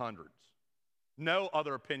and 300s. No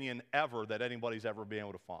other opinion ever that anybody's ever been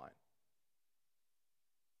able to find.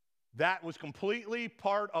 That was completely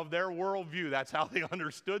part of their worldview. That's how they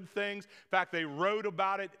understood things. In fact, they wrote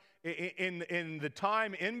about it in the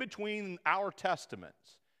time in between our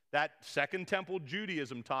testaments, that Second Temple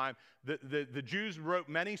Judaism time. The Jews wrote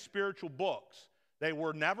many spiritual books. They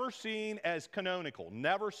were never seen as canonical,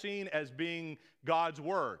 never seen as being God's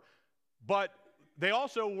word. But they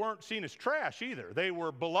also weren't seen as trash either. They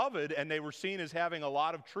were beloved, and they were seen as having a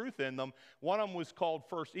lot of truth in them. One of them was called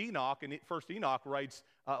First Enoch, and First Enoch writes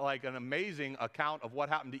like an amazing account of what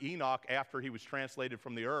happened to Enoch after he was translated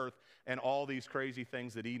from the earth, and all these crazy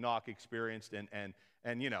things that Enoch experienced.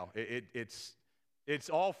 And you know, it's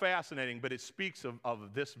all fascinating, but it speaks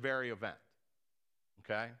of this very event.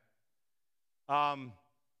 Okay?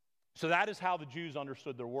 So that is how the Jews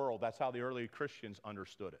understood their world. That's how the early Christians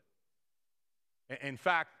understood it. In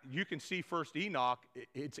fact, you can see First Enoch,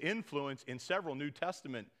 its influence in several New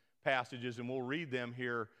Testament passages, and we'll read them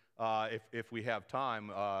here if we have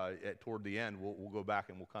time toward the end. We'll go back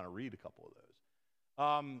and we'll kind of read a couple of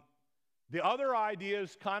those. The other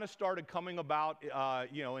ideas kind of started coming about,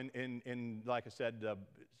 you know, in like I said,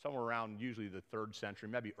 somewhere around usually the 3rd century,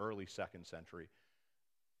 maybe early 2nd century.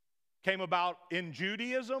 Came about in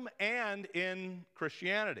Judaism and in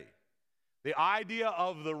Christianity. The idea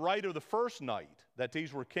of the right of the first night, that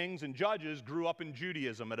these were kings and judges, grew up in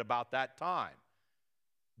Judaism at about that time.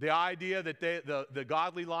 The idea that the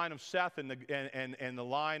godly line of Seth and the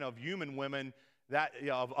line of human women, that, you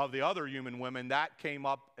know, of the other human women, that came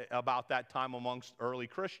up about that time amongst early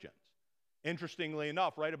Christians. Interestingly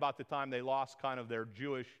enough, right about the time they lost kind of their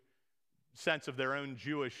Jewish sense of their own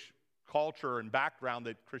Jewish culture and background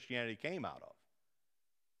that Christianity came out of.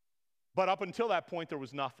 But up until that point, there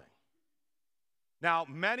was nothing. Now,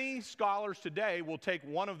 many scholars today will take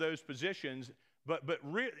one of those positions, but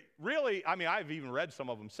really, I mean, I've even read some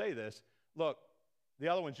of them say this, look, the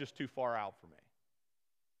other one's just too far out for me.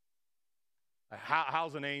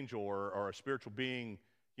 How's an angel or a spiritual being,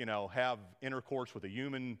 you know, have intercourse with a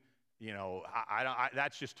human? You know,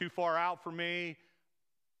 that's just too far out for me.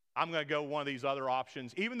 I'm going to go one of these other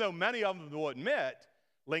options, even though many of them will admit,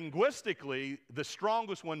 linguistically, the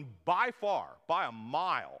strongest one by far, by a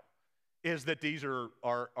mile, is that these are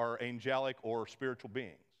angelic or spiritual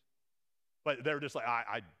beings. But they're just like,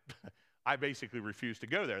 I basically refuse to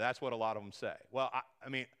go there. That's what a lot of them say. Well, I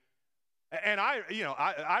mean, and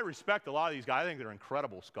I respect a lot of these guys. I think they're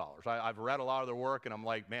incredible scholars. I've read a lot of their work, and I'm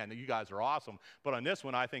like, man, you guys are awesome. But on this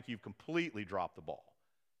one, I think you've completely dropped the ball.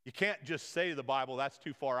 You can't just say to the Bible, that's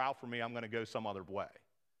too far out for me, I'm going to go some other way.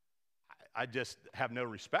 I just have no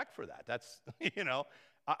respect for that. That's, you know,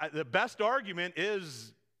 the best argument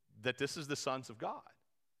is that this is the sons of God.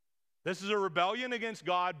 This is a rebellion against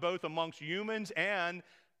God, both amongst humans and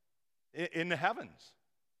in the heavens.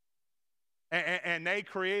 And they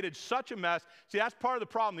created such a mess. See, that's part of the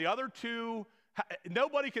problem. The other two,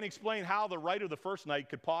 nobody can explain how the rite of the first night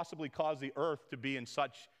could possibly cause the earth to be in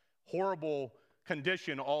such horrible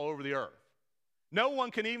condition all over the earth. No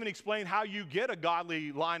one can even explain how you get a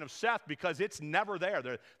godly line of Seth, because it's never there.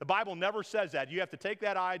 The Bible never says that. You have to take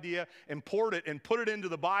that idea, import it, and put it into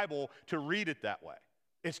the Bible to read it that way.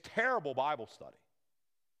 It's terrible Bible study.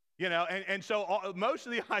 You know, and so most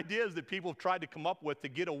of the ideas that people have tried to come up with to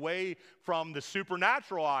get away from the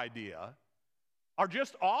supernatural idea are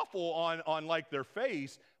just awful on like their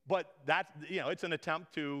face, but that's, you know, it's an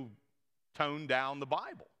attempt to tone down the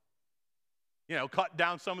Bible. You know, cut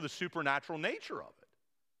down some of the supernatural nature of it.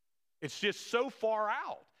 It's just so far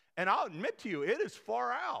out. And I'll admit to you, it is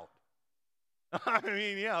far out. I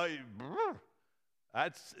mean, you know,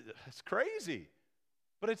 that's crazy.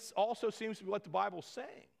 But it also seems to be what the Bible's saying.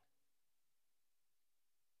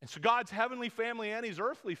 And so God's heavenly family and his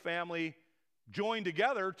earthly family joined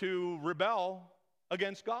together to rebel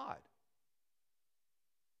against God.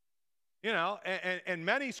 You know, and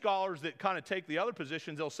many scholars that kind of take the other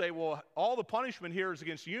positions, they'll say, well, all the punishment here is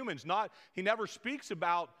against humans. He never speaks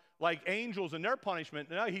about like angels and their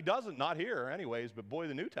punishment. No, he doesn't, not here anyways, but boy,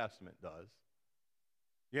 the New Testament does.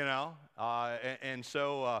 You know, and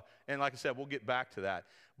so like I said, we'll get back to that.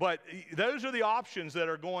 But those are the options that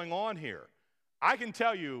are going on here. I can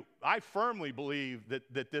tell you, I firmly believe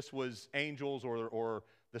that this was angels or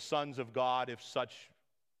the sons of God, if such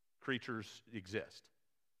creatures exist.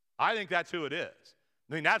 I think that's who it is.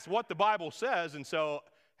 I mean, that's what the Bible says, and so,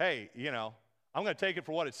 hey, you know, I'm going to take it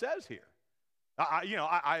for what it says here.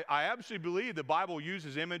 I absolutely believe the Bible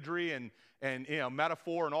uses imagery and you know,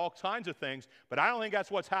 metaphor and all kinds of things, but I don't think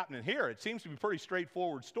that's what's happening here. It seems to be a pretty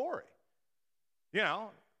straightforward story. You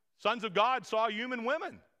know, sons of God saw human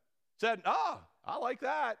women, said, oh, I like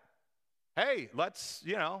that. Hey, let's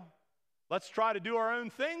try to do our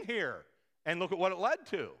own thing here, and look at what it led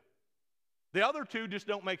to. The other two just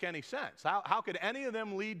don't make any sense. How could any of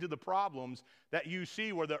them lead to the problems that you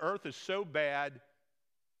see where the earth is so bad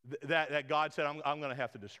that God said, I'm going to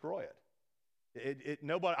have to destroy it?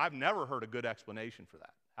 Nobody, I've never heard a good explanation for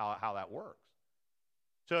that, how that works.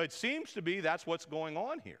 So it seems to be that's what's going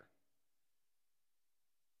on here.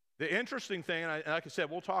 The interesting thing, and like I said,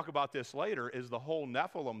 we'll talk about this later, is the whole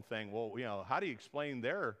Nephilim thing. Well, how do you explain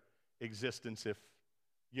their existence if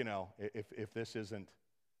this isn't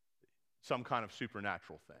some kind of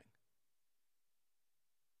supernatural thing?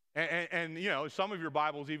 And some of your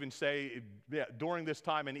Bibles even say during this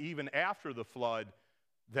time and even after the flood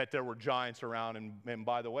that there were giants around. And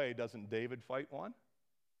by the way, doesn't David fight one?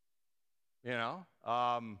 How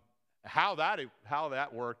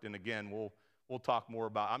that worked, and again, we'll talk more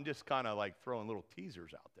about. I'm just kind of like throwing little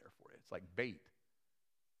teasers out there for you. It's like bait.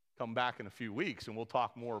 Come back in a few weeks, and we'll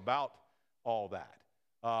talk more about all that.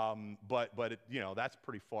 But that's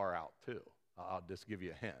pretty far out too. I'll just give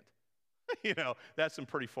you a hint. That's some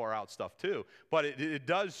pretty far out stuff too. But it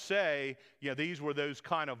does say, these were those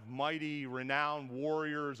kind of mighty, renowned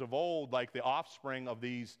warriors of old, like the offspring of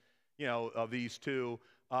these, of these two.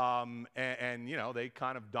 And they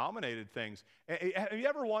kind of dominated things. Have you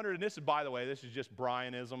ever wondered, and this is, by the way, this is just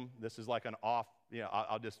Brianism. This is like an off,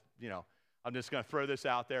 I'm just going to throw this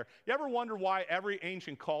out there. You ever wonder why every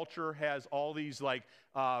ancient culture has all these like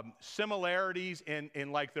similarities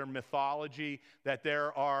in like their mythology, that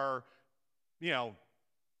there are,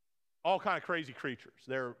 all kind of crazy creatures.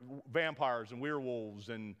 There are vampires and werewolves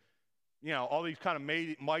and all these kind of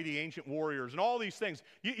mighty ancient warriors and all these things.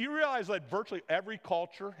 You realize that virtually every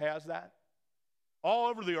culture has that? All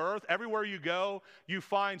over the earth, everywhere you go, you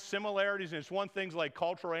find similarities. And it's one thing like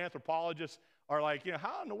cultural anthropologists are like,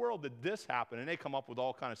 how in the world did this happen? And they come up with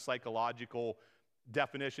all kind of psychological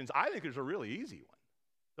definitions. I think there's a really easy one,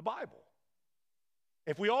 the Bible.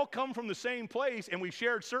 If we all come from the same place and we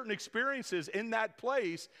shared certain experiences in that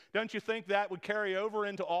place, don't you think that would carry over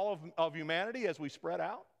into all of humanity as we spread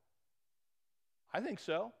out? I think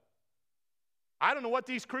so. I don't know what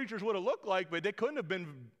these creatures would have looked like, but they couldn't have been,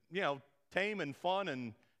 tame and fun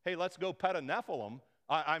and, hey, let's go pet a Nephilim.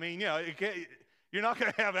 You're not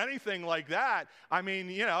going to have anything like that.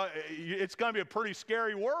 It's going to be a pretty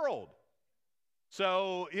scary world.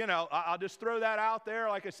 So, I'll just throw that out there.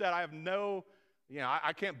 Like I said, I have no,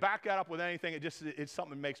 I can't back that up with anything. It's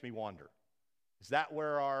something that makes me wonder. Is that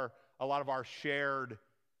where a lot of our shared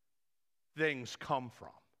things come from?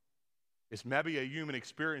 It's maybe a human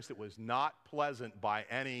experience that was not pleasant by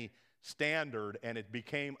any standard, and it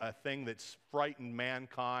became a thing that's frightened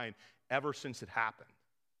mankind ever since it happened.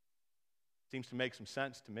 Seems to make some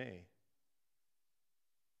sense to me.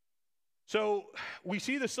 So we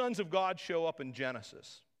see the sons of God show up in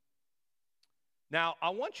Genesis. Now,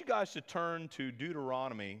 I want you guys to turn to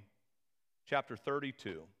Deuteronomy chapter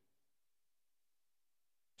 32.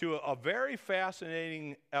 To a very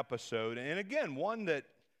fascinating episode, and again, one that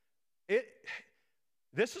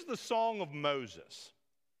this is the Song of Moses,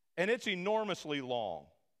 and it's enormously long.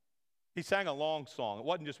 He sang a long song. It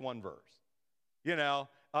wasn't just one verse.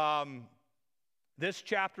 This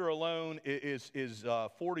chapter alone is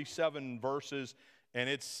 47 verses,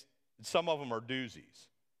 and some of them are doozies.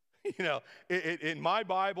 In my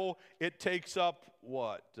Bible, it takes up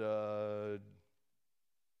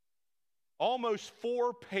almost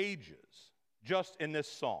 4 pages just in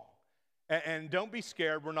this song. And don't be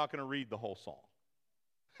scared, we're not going to read the whole song.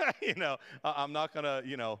 I'm not going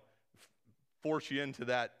to, force you into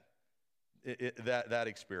that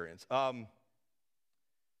experience. But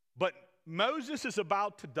Moses is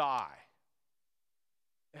about to die.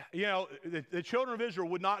 The children of Israel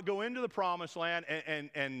would not go into the promised land,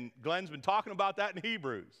 and Glenn's been talking about that in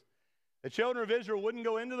Hebrews. The children of Israel wouldn't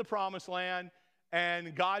go into the promised land,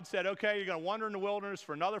 and God said, okay, you're going to wander in the wilderness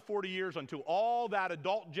for another 40 years until all that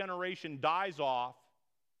adult generation dies off,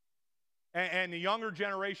 and the younger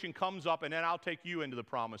generation comes up, and then I'll take you into the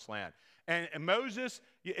promised land. And Moses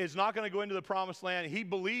is not going to go into the promised land. He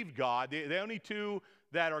believed God. The only two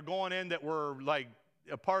that are going in that were like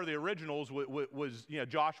a part of the originals was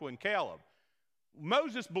Joshua and Caleb.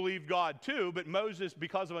 Moses believed God too, but Moses,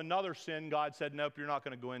 because of another sin, God said, nope, you're not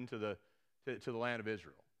going to go into the land of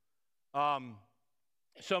Israel.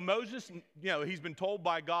 So Moses, he's been told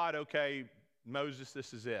by God, okay, Moses,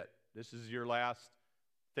 this is it. This is your last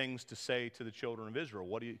things to say to the children of Israel.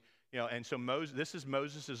 What do you, and so this is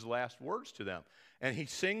Moses' last words to them. And he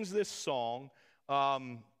sings this song,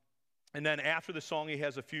 and then after the song, he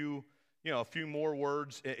has a few more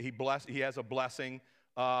words. He has a blessing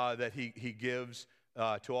that he gives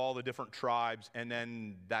to all the different tribes, and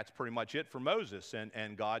then that's pretty much it for Moses.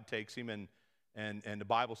 And God takes him and And the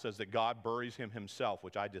Bible says that God buries him himself,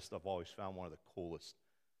 which I've always found one of the coolest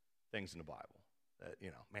things in the Bible. That,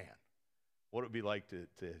 man, what would it be like to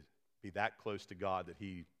be that close to God that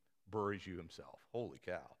he buries you himself? Holy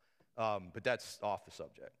cow. But that's off the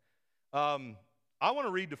subject. I want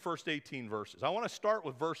to read the first 18 verses. I want to start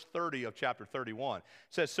with verse 30 of chapter 31. It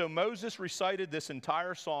says, "So Moses recited this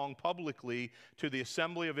entire song publicly to the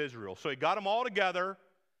assembly of Israel." So he got them all together,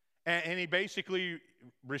 and he basically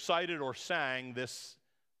recited or sang this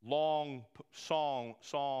long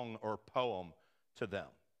song or poem to them,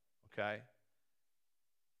 okay?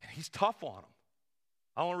 And he's tough on them.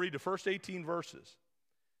 I want to read the first 18 verses.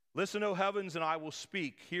 "Listen, O heavens, and I will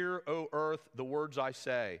speak. Hear, O earth, the words I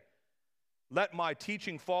say. Let my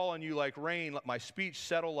teaching fall on you like rain. Let my speech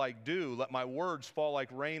settle like dew. Let my words fall like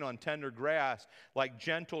rain on tender grass, like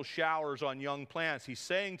gentle showers on young plants." He's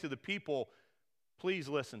saying to the people, please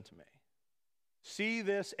listen to me. See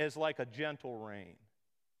this as like a gentle rain.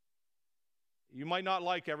 You might not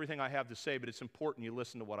like everything I have to say, but it's important you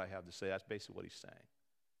listen to what I have to say. That's basically what he's saying.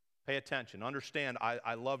 Pay attention. Understand,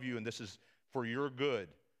 I love you, and this is for your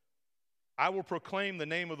good. "I will proclaim the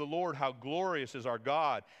name of the Lord. How glorious is our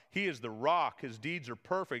God. He is the rock. His deeds are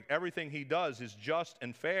perfect. Everything he does is just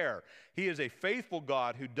and fair. He is a faithful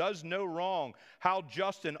God who does no wrong. How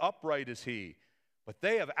just and upright is he. But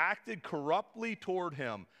they have acted corruptly toward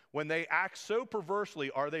him. When they act so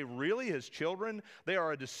perversely, are they really his children? They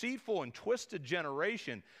are a deceitful and twisted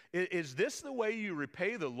generation. Is this the way you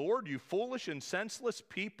repay the Lord, you foolish and senseless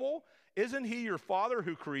people? Isn't he your father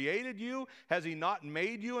who created you? Has he not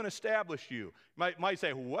made you and established you?" Might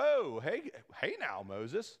say, whoa, hey now,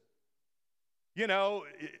 Moses.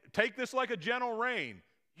 Take this like a gentle rain.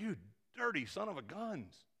 You dirty son of a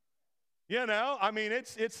guns.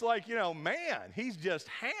 It's like, man, he's just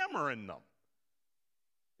hammering them.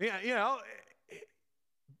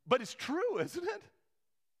 But it's true, isn't it?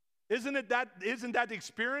 Isn't that the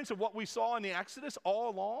experience of what we saw in the Exodus all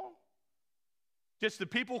along? Just the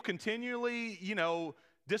people continually,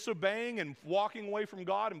 disobeying and walking away from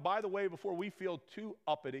God. And by the way, before we feel too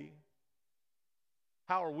uppity,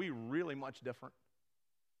 how are we really much different?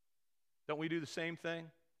 Don't we do the same thing?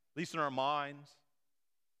 At least in our minds,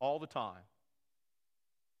 all the time.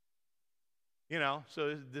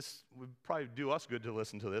 So this would probably do us good to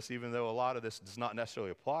listen to this, even though a lot of this does not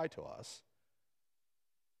necessarily apply to us.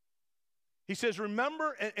 He says,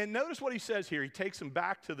 remember, and notice what he says here. He takes them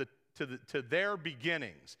back to their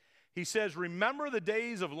beginnings. He says, remember the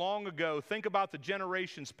days of long ago. Think about the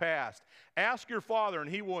generations past. Ask your father, and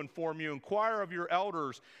he will inform you. Inquire of your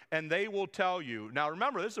elders, and they will tell you. Now,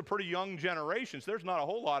 remember, this is a pretty young generation, so there's not a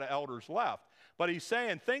whole lot of elders left. But he's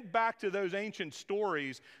saying, think back to those ancient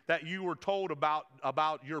stories that you were told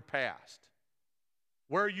about your past,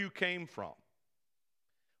 where you came from.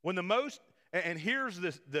 And here's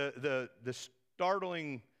the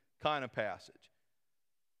startling kind of passage.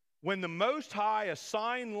 When the Most High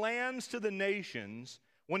assigned lands to the nations,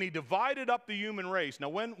 when he divided up the human race. Now,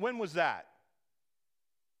 when was that?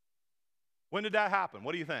 When did that happen?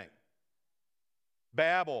 What do you think?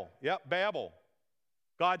 Babel. Yep, Babel.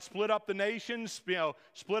 God split up the nations,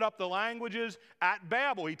 split up the languages at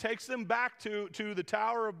Babel. He takes them back to the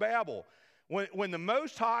Tower of Babel. When the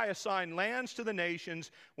Most High assigned lands to the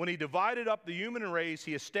nations, when he divided up the human race,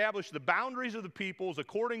 he established the boundaries of the peoples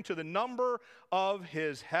according to the number of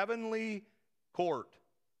his heavenly court.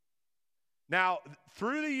 Now,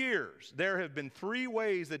 through the years, there have been three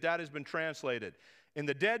ways that has been translated. In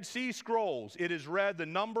the Dead Sea Scrolls, it is read the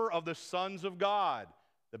number of the sons of God,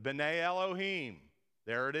 the B'nai Elohim.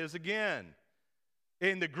 There it is again.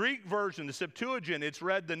 In the Greek version, the Septuagint, it's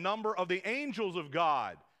read the number of the angels of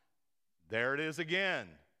God. There it is again,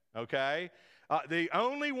 okay? The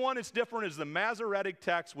only one that's different is the Masoretic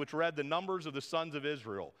text, which read the numbers of the sons of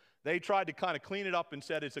Israel. They tried to kind of clean it up and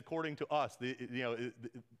said it's according to us,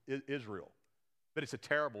 Israel. But it's a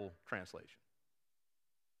terrible translation.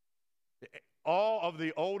 All of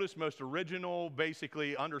the oldest, most original,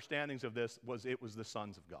 basically, understandings of this was the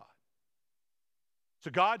sons of God. So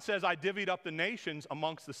God says, I divvied up the nations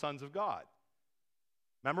amongst the sons of God.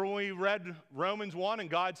 Remember when we read Romans 1 and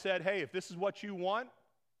God said, hey, if this is what you want,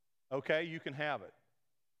 okay, you can have it.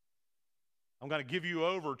 I'm going to give you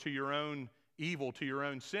over to your own evil, to your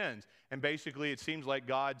own sins. And basically it seems like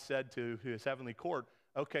God said to his heavenly court,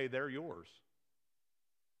 okay, they're yours.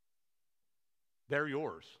 They're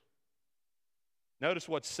yours. Notice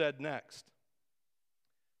what's said next.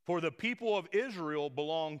 For the people of Israel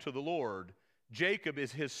belong to the Lord. Jacob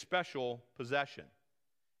is his special possession.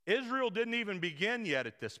 Israel didn't even begin yet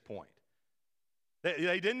at this point.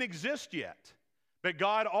 They didn't exist yet. But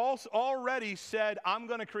God also already said, I'm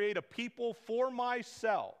going to create a people for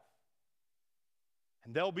myself,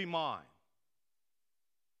 and they'll be mine.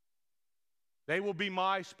 They will be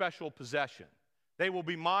my special possession. They will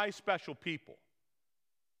be my special people.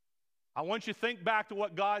 I want you to think back to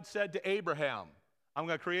what God said to Abraham. I'm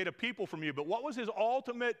going to create a people from you. But what was his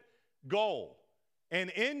ultimate goal? And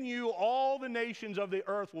in you, all the nations of the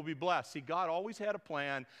earth will be blessed. See, God always had a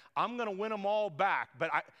plan. I'm going to win them all back,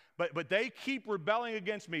 but they keep rebelling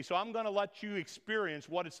against me, so I'm going to let you experience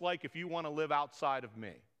what it's like if you want to live outside of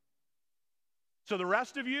me. So the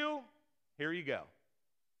rest of you, here you go.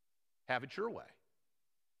 Have it your way.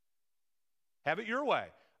 Have it your way.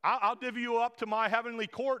 I'll divvy you up to my heavenly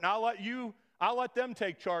court, and I'll let them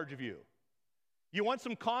take charge of you. You want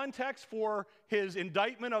some context for his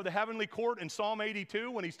indictment of the heavenly court in Psalm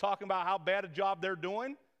 82 when he's talking about how bad a job they're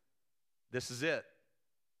doing? This is it.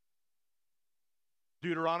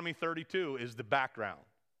 Deuteronomy 32 is the background.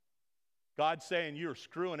 God's saying, you're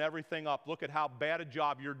screwing everything up. Look at how bad a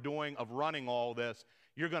job you're doing of running all this.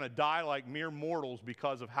 You're going to die like mere mortals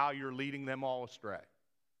because of how you're leading them all astray.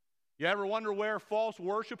 You ever wonder where false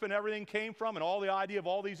worship and everything came from and all the idea of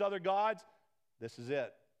all these other gods? This is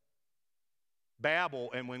it.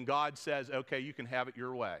 Babel, and when God says, okay, you can have it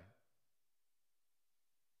your way.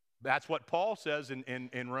 That's what Paul says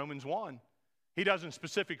in Romans 1. He doesn't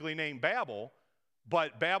specifically name Babel,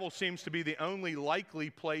 but Babel seems to be the only likely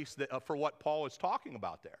place for what Paul is talking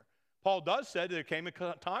about there. Paul does say that there came a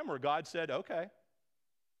time where God said, okay,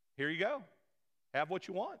 here you go. Have what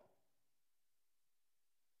you want.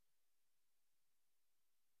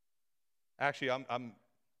 Actually,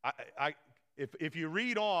 if you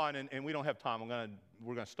read on, and we don't have time,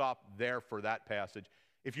 we're going to stop there for that passage.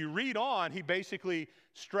 If you read on, he basically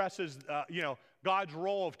stresses, God's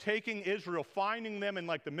role of taking Israel, finding them in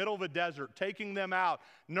like the middle of a desert, taking them out,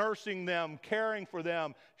 nursing them, caring for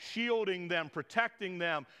them, shielding them, protecting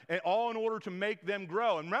them, and all in order to make them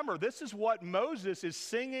grow. And remember, this is what Moses is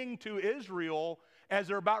singing to Israel as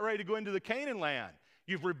they're about ready to go into the Canaan land.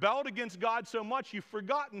 You've rebelled against God so much, you've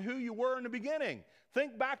forgotten who you were in the beginning.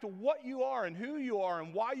 Think back to what you are and who you are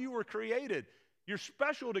and why you were created. You're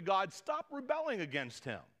special to God. Stop rebelling against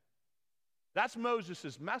him. That's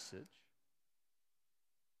Moses' message.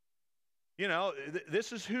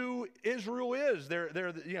 This is who Israel is.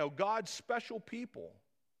 They're God's special people.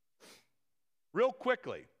 Real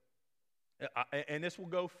quickly, and this will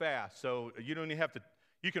go fast, so you don't even have to.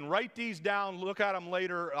 You can write these down, look at them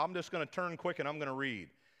later. I'm just going to turn quick and I'm going to read.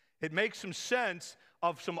 It makes some sense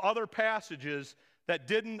of some other passages that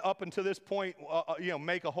didn't up until this point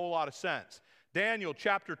make a whole lot of sense. Daniel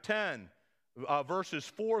chapter 10, verses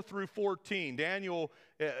 4 through 14. Daniel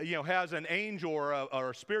has an angel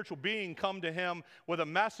or a spiritual being come to him with a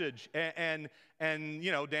message, and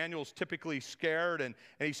Daniel's typically scared, and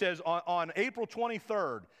he says, on April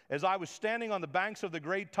 23rd, as I was standing on the banks of the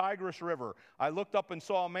great Tigris River, I looked up and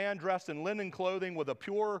saw a man dressed in linen clothing with a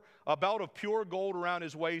belt of pure gold around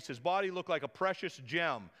his waist. His body looked like a precious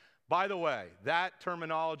gem. By the way, that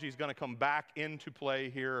terminology is going to come back into play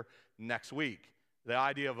here next week. The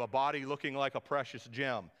idea of a body looking like a precious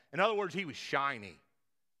gem. In other words, he was shiny.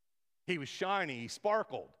 He was shiny. He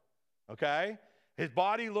sparkled. Okay? His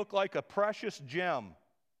body looked like a precious gem.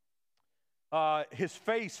 His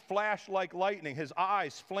face flashed like lightning. His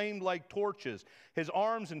eyes flamed like torches. His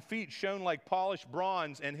arms and feet shone like polished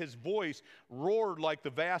bronze, and his voice roared like the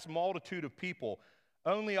vast multitude of people.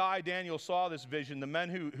 Only I, Daniel, saw this vision. The men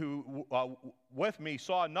who with me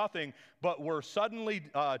saw nothing, but were suddenly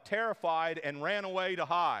terrified and ran away to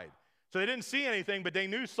hide. So they didn't see anything, but they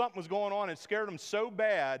knew something was going on. It scared them so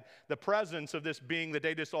bad, the presence of this being, that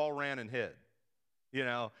they just all ran and hid.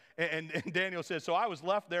 And Daniel says, so I was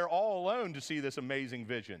left there all alone to see this amazing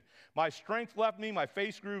vision. My strength left me. My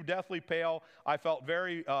face grew deathly pale. I felt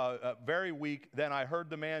very, very weak. Then I heard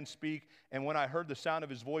the man speak, and when I heard the sound of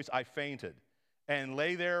his voice, I fainted and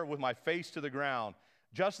lay there with my face to the ground.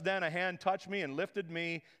 Just then a hand touched me and lifted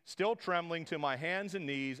me, still trembling, to my hands and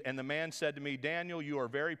knees. And the man said to me, Daniel, you are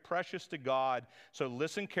very precious to God, so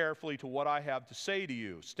listen carefully to what I have to say to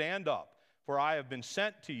you. Stand up, for I have been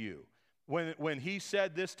sent to you. When he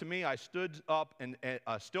said this to me, I stood up and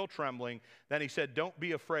still trembling. Then he said, don't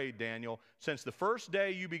be afraid, Daniel. Since the first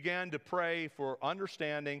day you began to pray for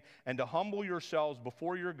understanding and to humble yourselves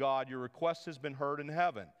before your God, your request has been heard in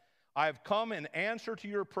heaven. I have come in answer to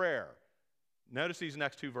your prayer. Notice these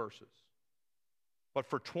next two verses. But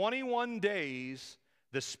for 21 days,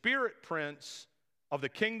 the spirit prince of the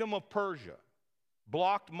kingdom of Persia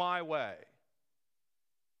blocked my way.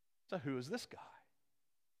 So who is this guy?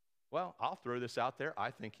 Well, I'll throw this out there.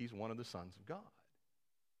 I think he's one of the sons of God.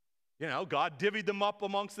 You know, God divvied them up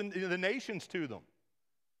amongst the nations to them.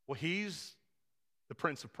 Well, he's the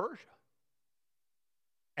prince of Persia.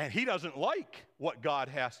 And he doesn't like what God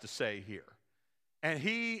has to say here. And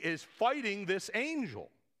he is fighting this angel.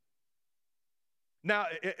 Now,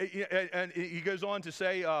 and he goes on to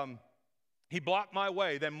say, he blocked my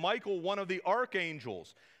way. Then Michael, one of the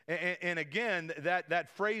archangels, and again, that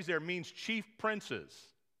phrase there means chief princes.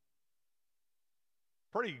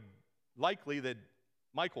 Pretty likely that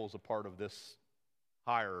Michael's a part of this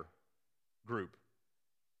higher group.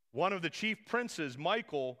 One of the chief princes,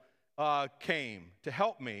 Michael, came to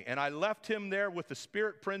help me, and I left him there with the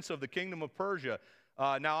spirit prince of the kingdom of Persia.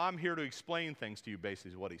 Now I'm here to explain things to you,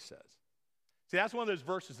 basically is what he says. See, that's one of those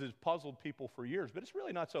verses that has puzzled people for years, but it's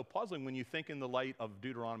really not so puzzling when you think in the light of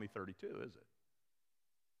Deuteronomy 32, is it?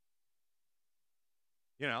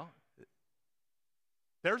 You know,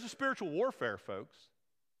 there's a spiritual warfare, folks,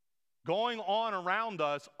 going on around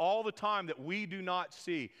us all the time that we do not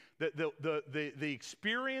see. The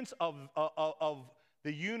experience of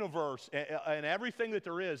the universe and everything that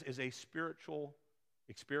there is a spiritual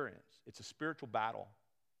experience. It's a spiritual battle.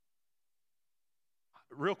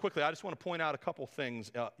 Real quickly, I just want to point out a couple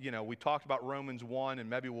things. We talked about Romans 1, and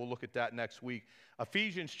maybe we'll look at that next week.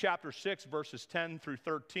 Ephesians chapter 6, verses 10 through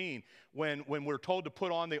 13, when we're told to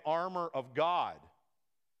put on the armor of God.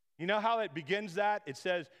 You know how it begins that? It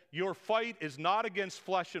says, your fight is not against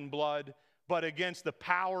flesh and blood, but against the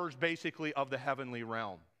powers, basically, of the heavenly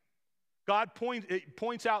realm. God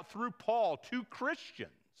points out through Paul to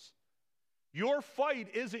Christians, your fight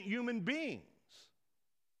isn't human beings.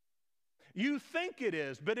 You think it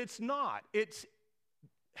is, but it's not. It's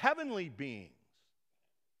heavenly beings.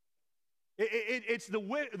 It's the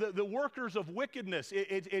workers of wickedness.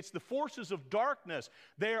 It's the forces of darkness.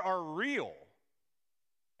 They are real.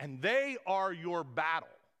 And they are your battle,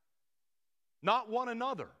 not one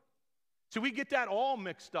another. So we get that all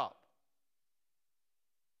mixed up.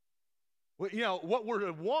 You know, what we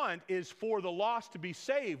want is for the lost to be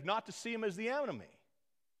saved, not to see them as the enemy.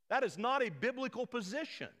 That is not a biblical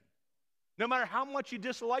position, no matter how much you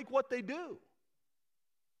dislike what they do.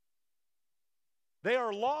 They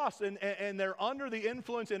are lost, and they're under the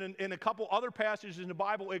influence, and in a couple other passages in the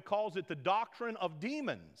Bible, it calls it the doctrine of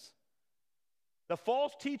demons. The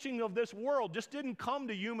false teaching of this world just didn't come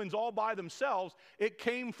to humans all by themselves. It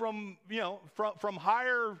came from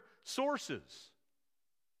higher sources.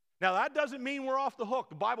 Now, that doesn't mean we're off the hook.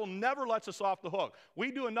 The Bible never lets us off the hook.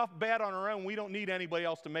 We do enough bad on our own. We don't need anybody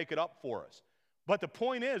else to make it up for us. But the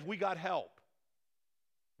point is, we got help.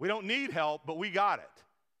 We don't need help, but we got it.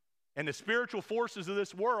 And the spiritual forces of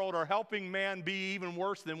this world are helping man be even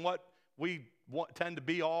worse than what we tend to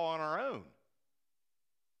be all on our own.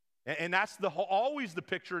 And that's always the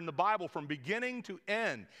picture in the Bible from beginning to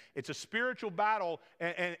end. It's a spiritual battle,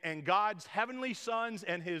 and God's heavenly sons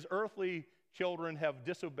and his earthly children have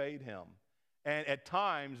disobeyed him. And at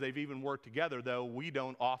times, they've even worked together, though we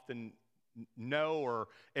don't often know or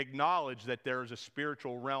acknowledge that there's a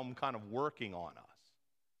spiritual realm kind of working on us.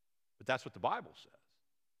 But that's what the Bible says.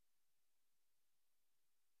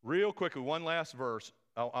 Real quickly, one last verse.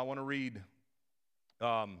 I want to read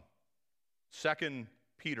 2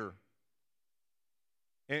 Peter.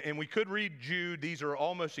 And we could read Jude. These are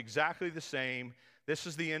almost exactly the same. This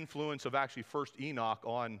is the influence of actually First Enoch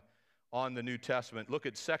on the New Testament. Look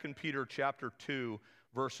at 2 Peter chapter 2,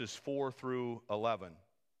 verses 4 through 11.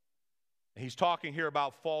 He's talking here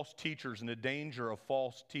about false teachers and the danger of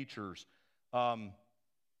false teachers. And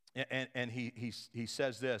he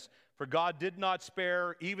says this, "For God did not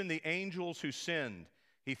spare even the angels who sinned.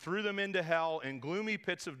 He threw them into hell in gloomy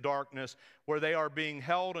pits of darkness where they are being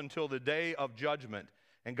held until the day of judgment.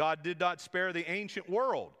 And God did not spare the ancient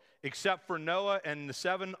world except for Noah and the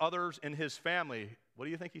 7 others in his family." What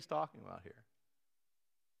do you think he's talking about here?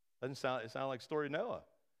 It sounds like the story of Noah.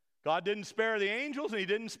 God didn't spare the angels and he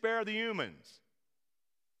didn't spare the humans.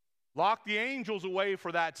 Locked the angels away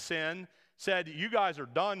for that sin, said, you guys are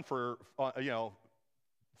done for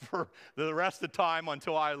the rest of the time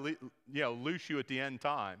until I loose you at the end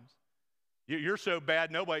times. You're so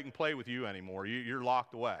bad nobody can play with you anymore. You're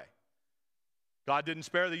locked away. God didn't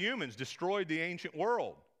spare the humans, destroyed the ancient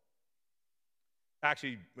world.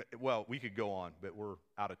 Actually, well, we could go on, but we're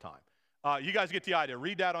out of time. You guys get the idea.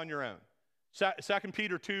 Read that on your own. 2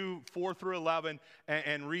 Peter 2, 4 through 11,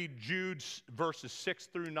 and read Jude's verses 6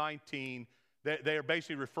 through 19. They are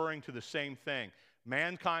basically referring to the same thing.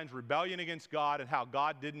 Mankind's rebellion against God and how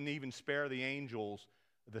God didn't even spare the angels,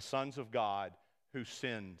 the sons of God, who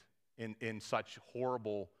sinned in such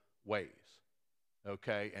horrible ways,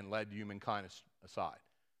 okay, and led humankind aside.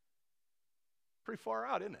 Pretty far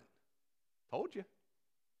out, isn't it? Told you.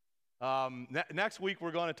 Next week,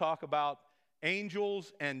 we're going to talk about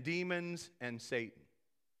angels and demons and Satan.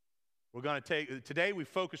 We're going to today we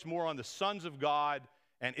focus more on the sons of God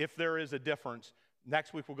and if there is a difference.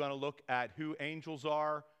 Next week, we're going to look at who angels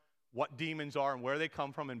are, what demons are, and where they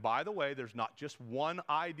come from. And by the way, there's not just one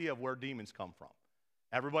idea of where demons come from.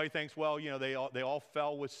 Everybody thinks, well, you know, they all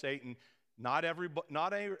fell with Satan. Not every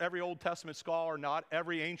Old Testament scholar, not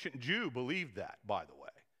every ancient Jew believed that, by the way.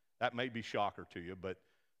 That may be shocker to you, but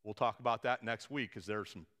we'll talk about that next week because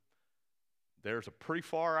there's a pretty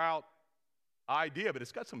far out idea, but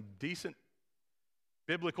it's got some decent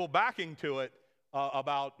biblical backing to it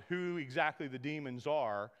about who exactly the demons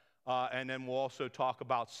are. And then we'll also talk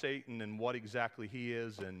about Satan and what exactly he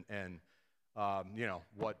is and you know,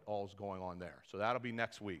 what all's going on there. So that'll be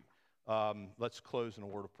next week. Let's close in a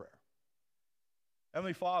word of prayer.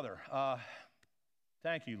 Heavenly Father,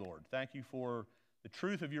 thank you, Lord. Thank you for the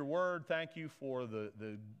truth of your word. Thank you for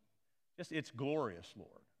just it's glorious,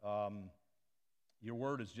 Lord. Your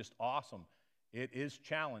word is just awesome. It is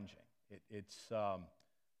challenging. It's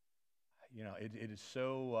you know, it is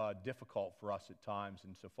so difficult for us at times.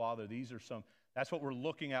 And so, Father, that's what we're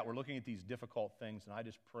looking at. We're looking at these difficult things, and I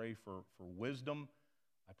just pray for wisdom.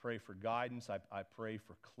 I pray for guidance. I pray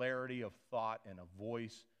for clarity of thought and of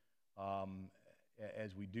voice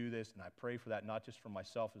as we do this. And I pray for that not just for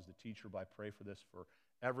myself as the teacher, but I pray for this for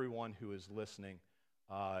everyone who is listening.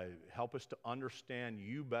 Help us to understand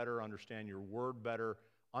you better, understand your word better,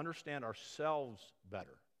 understand ourselves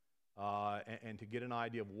better, and to get an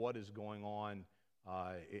idea of what is going on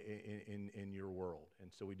in your world.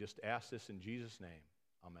 And so we just ask this in Jesus' name.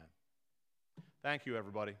 Amen. Thank you,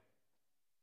 everybody.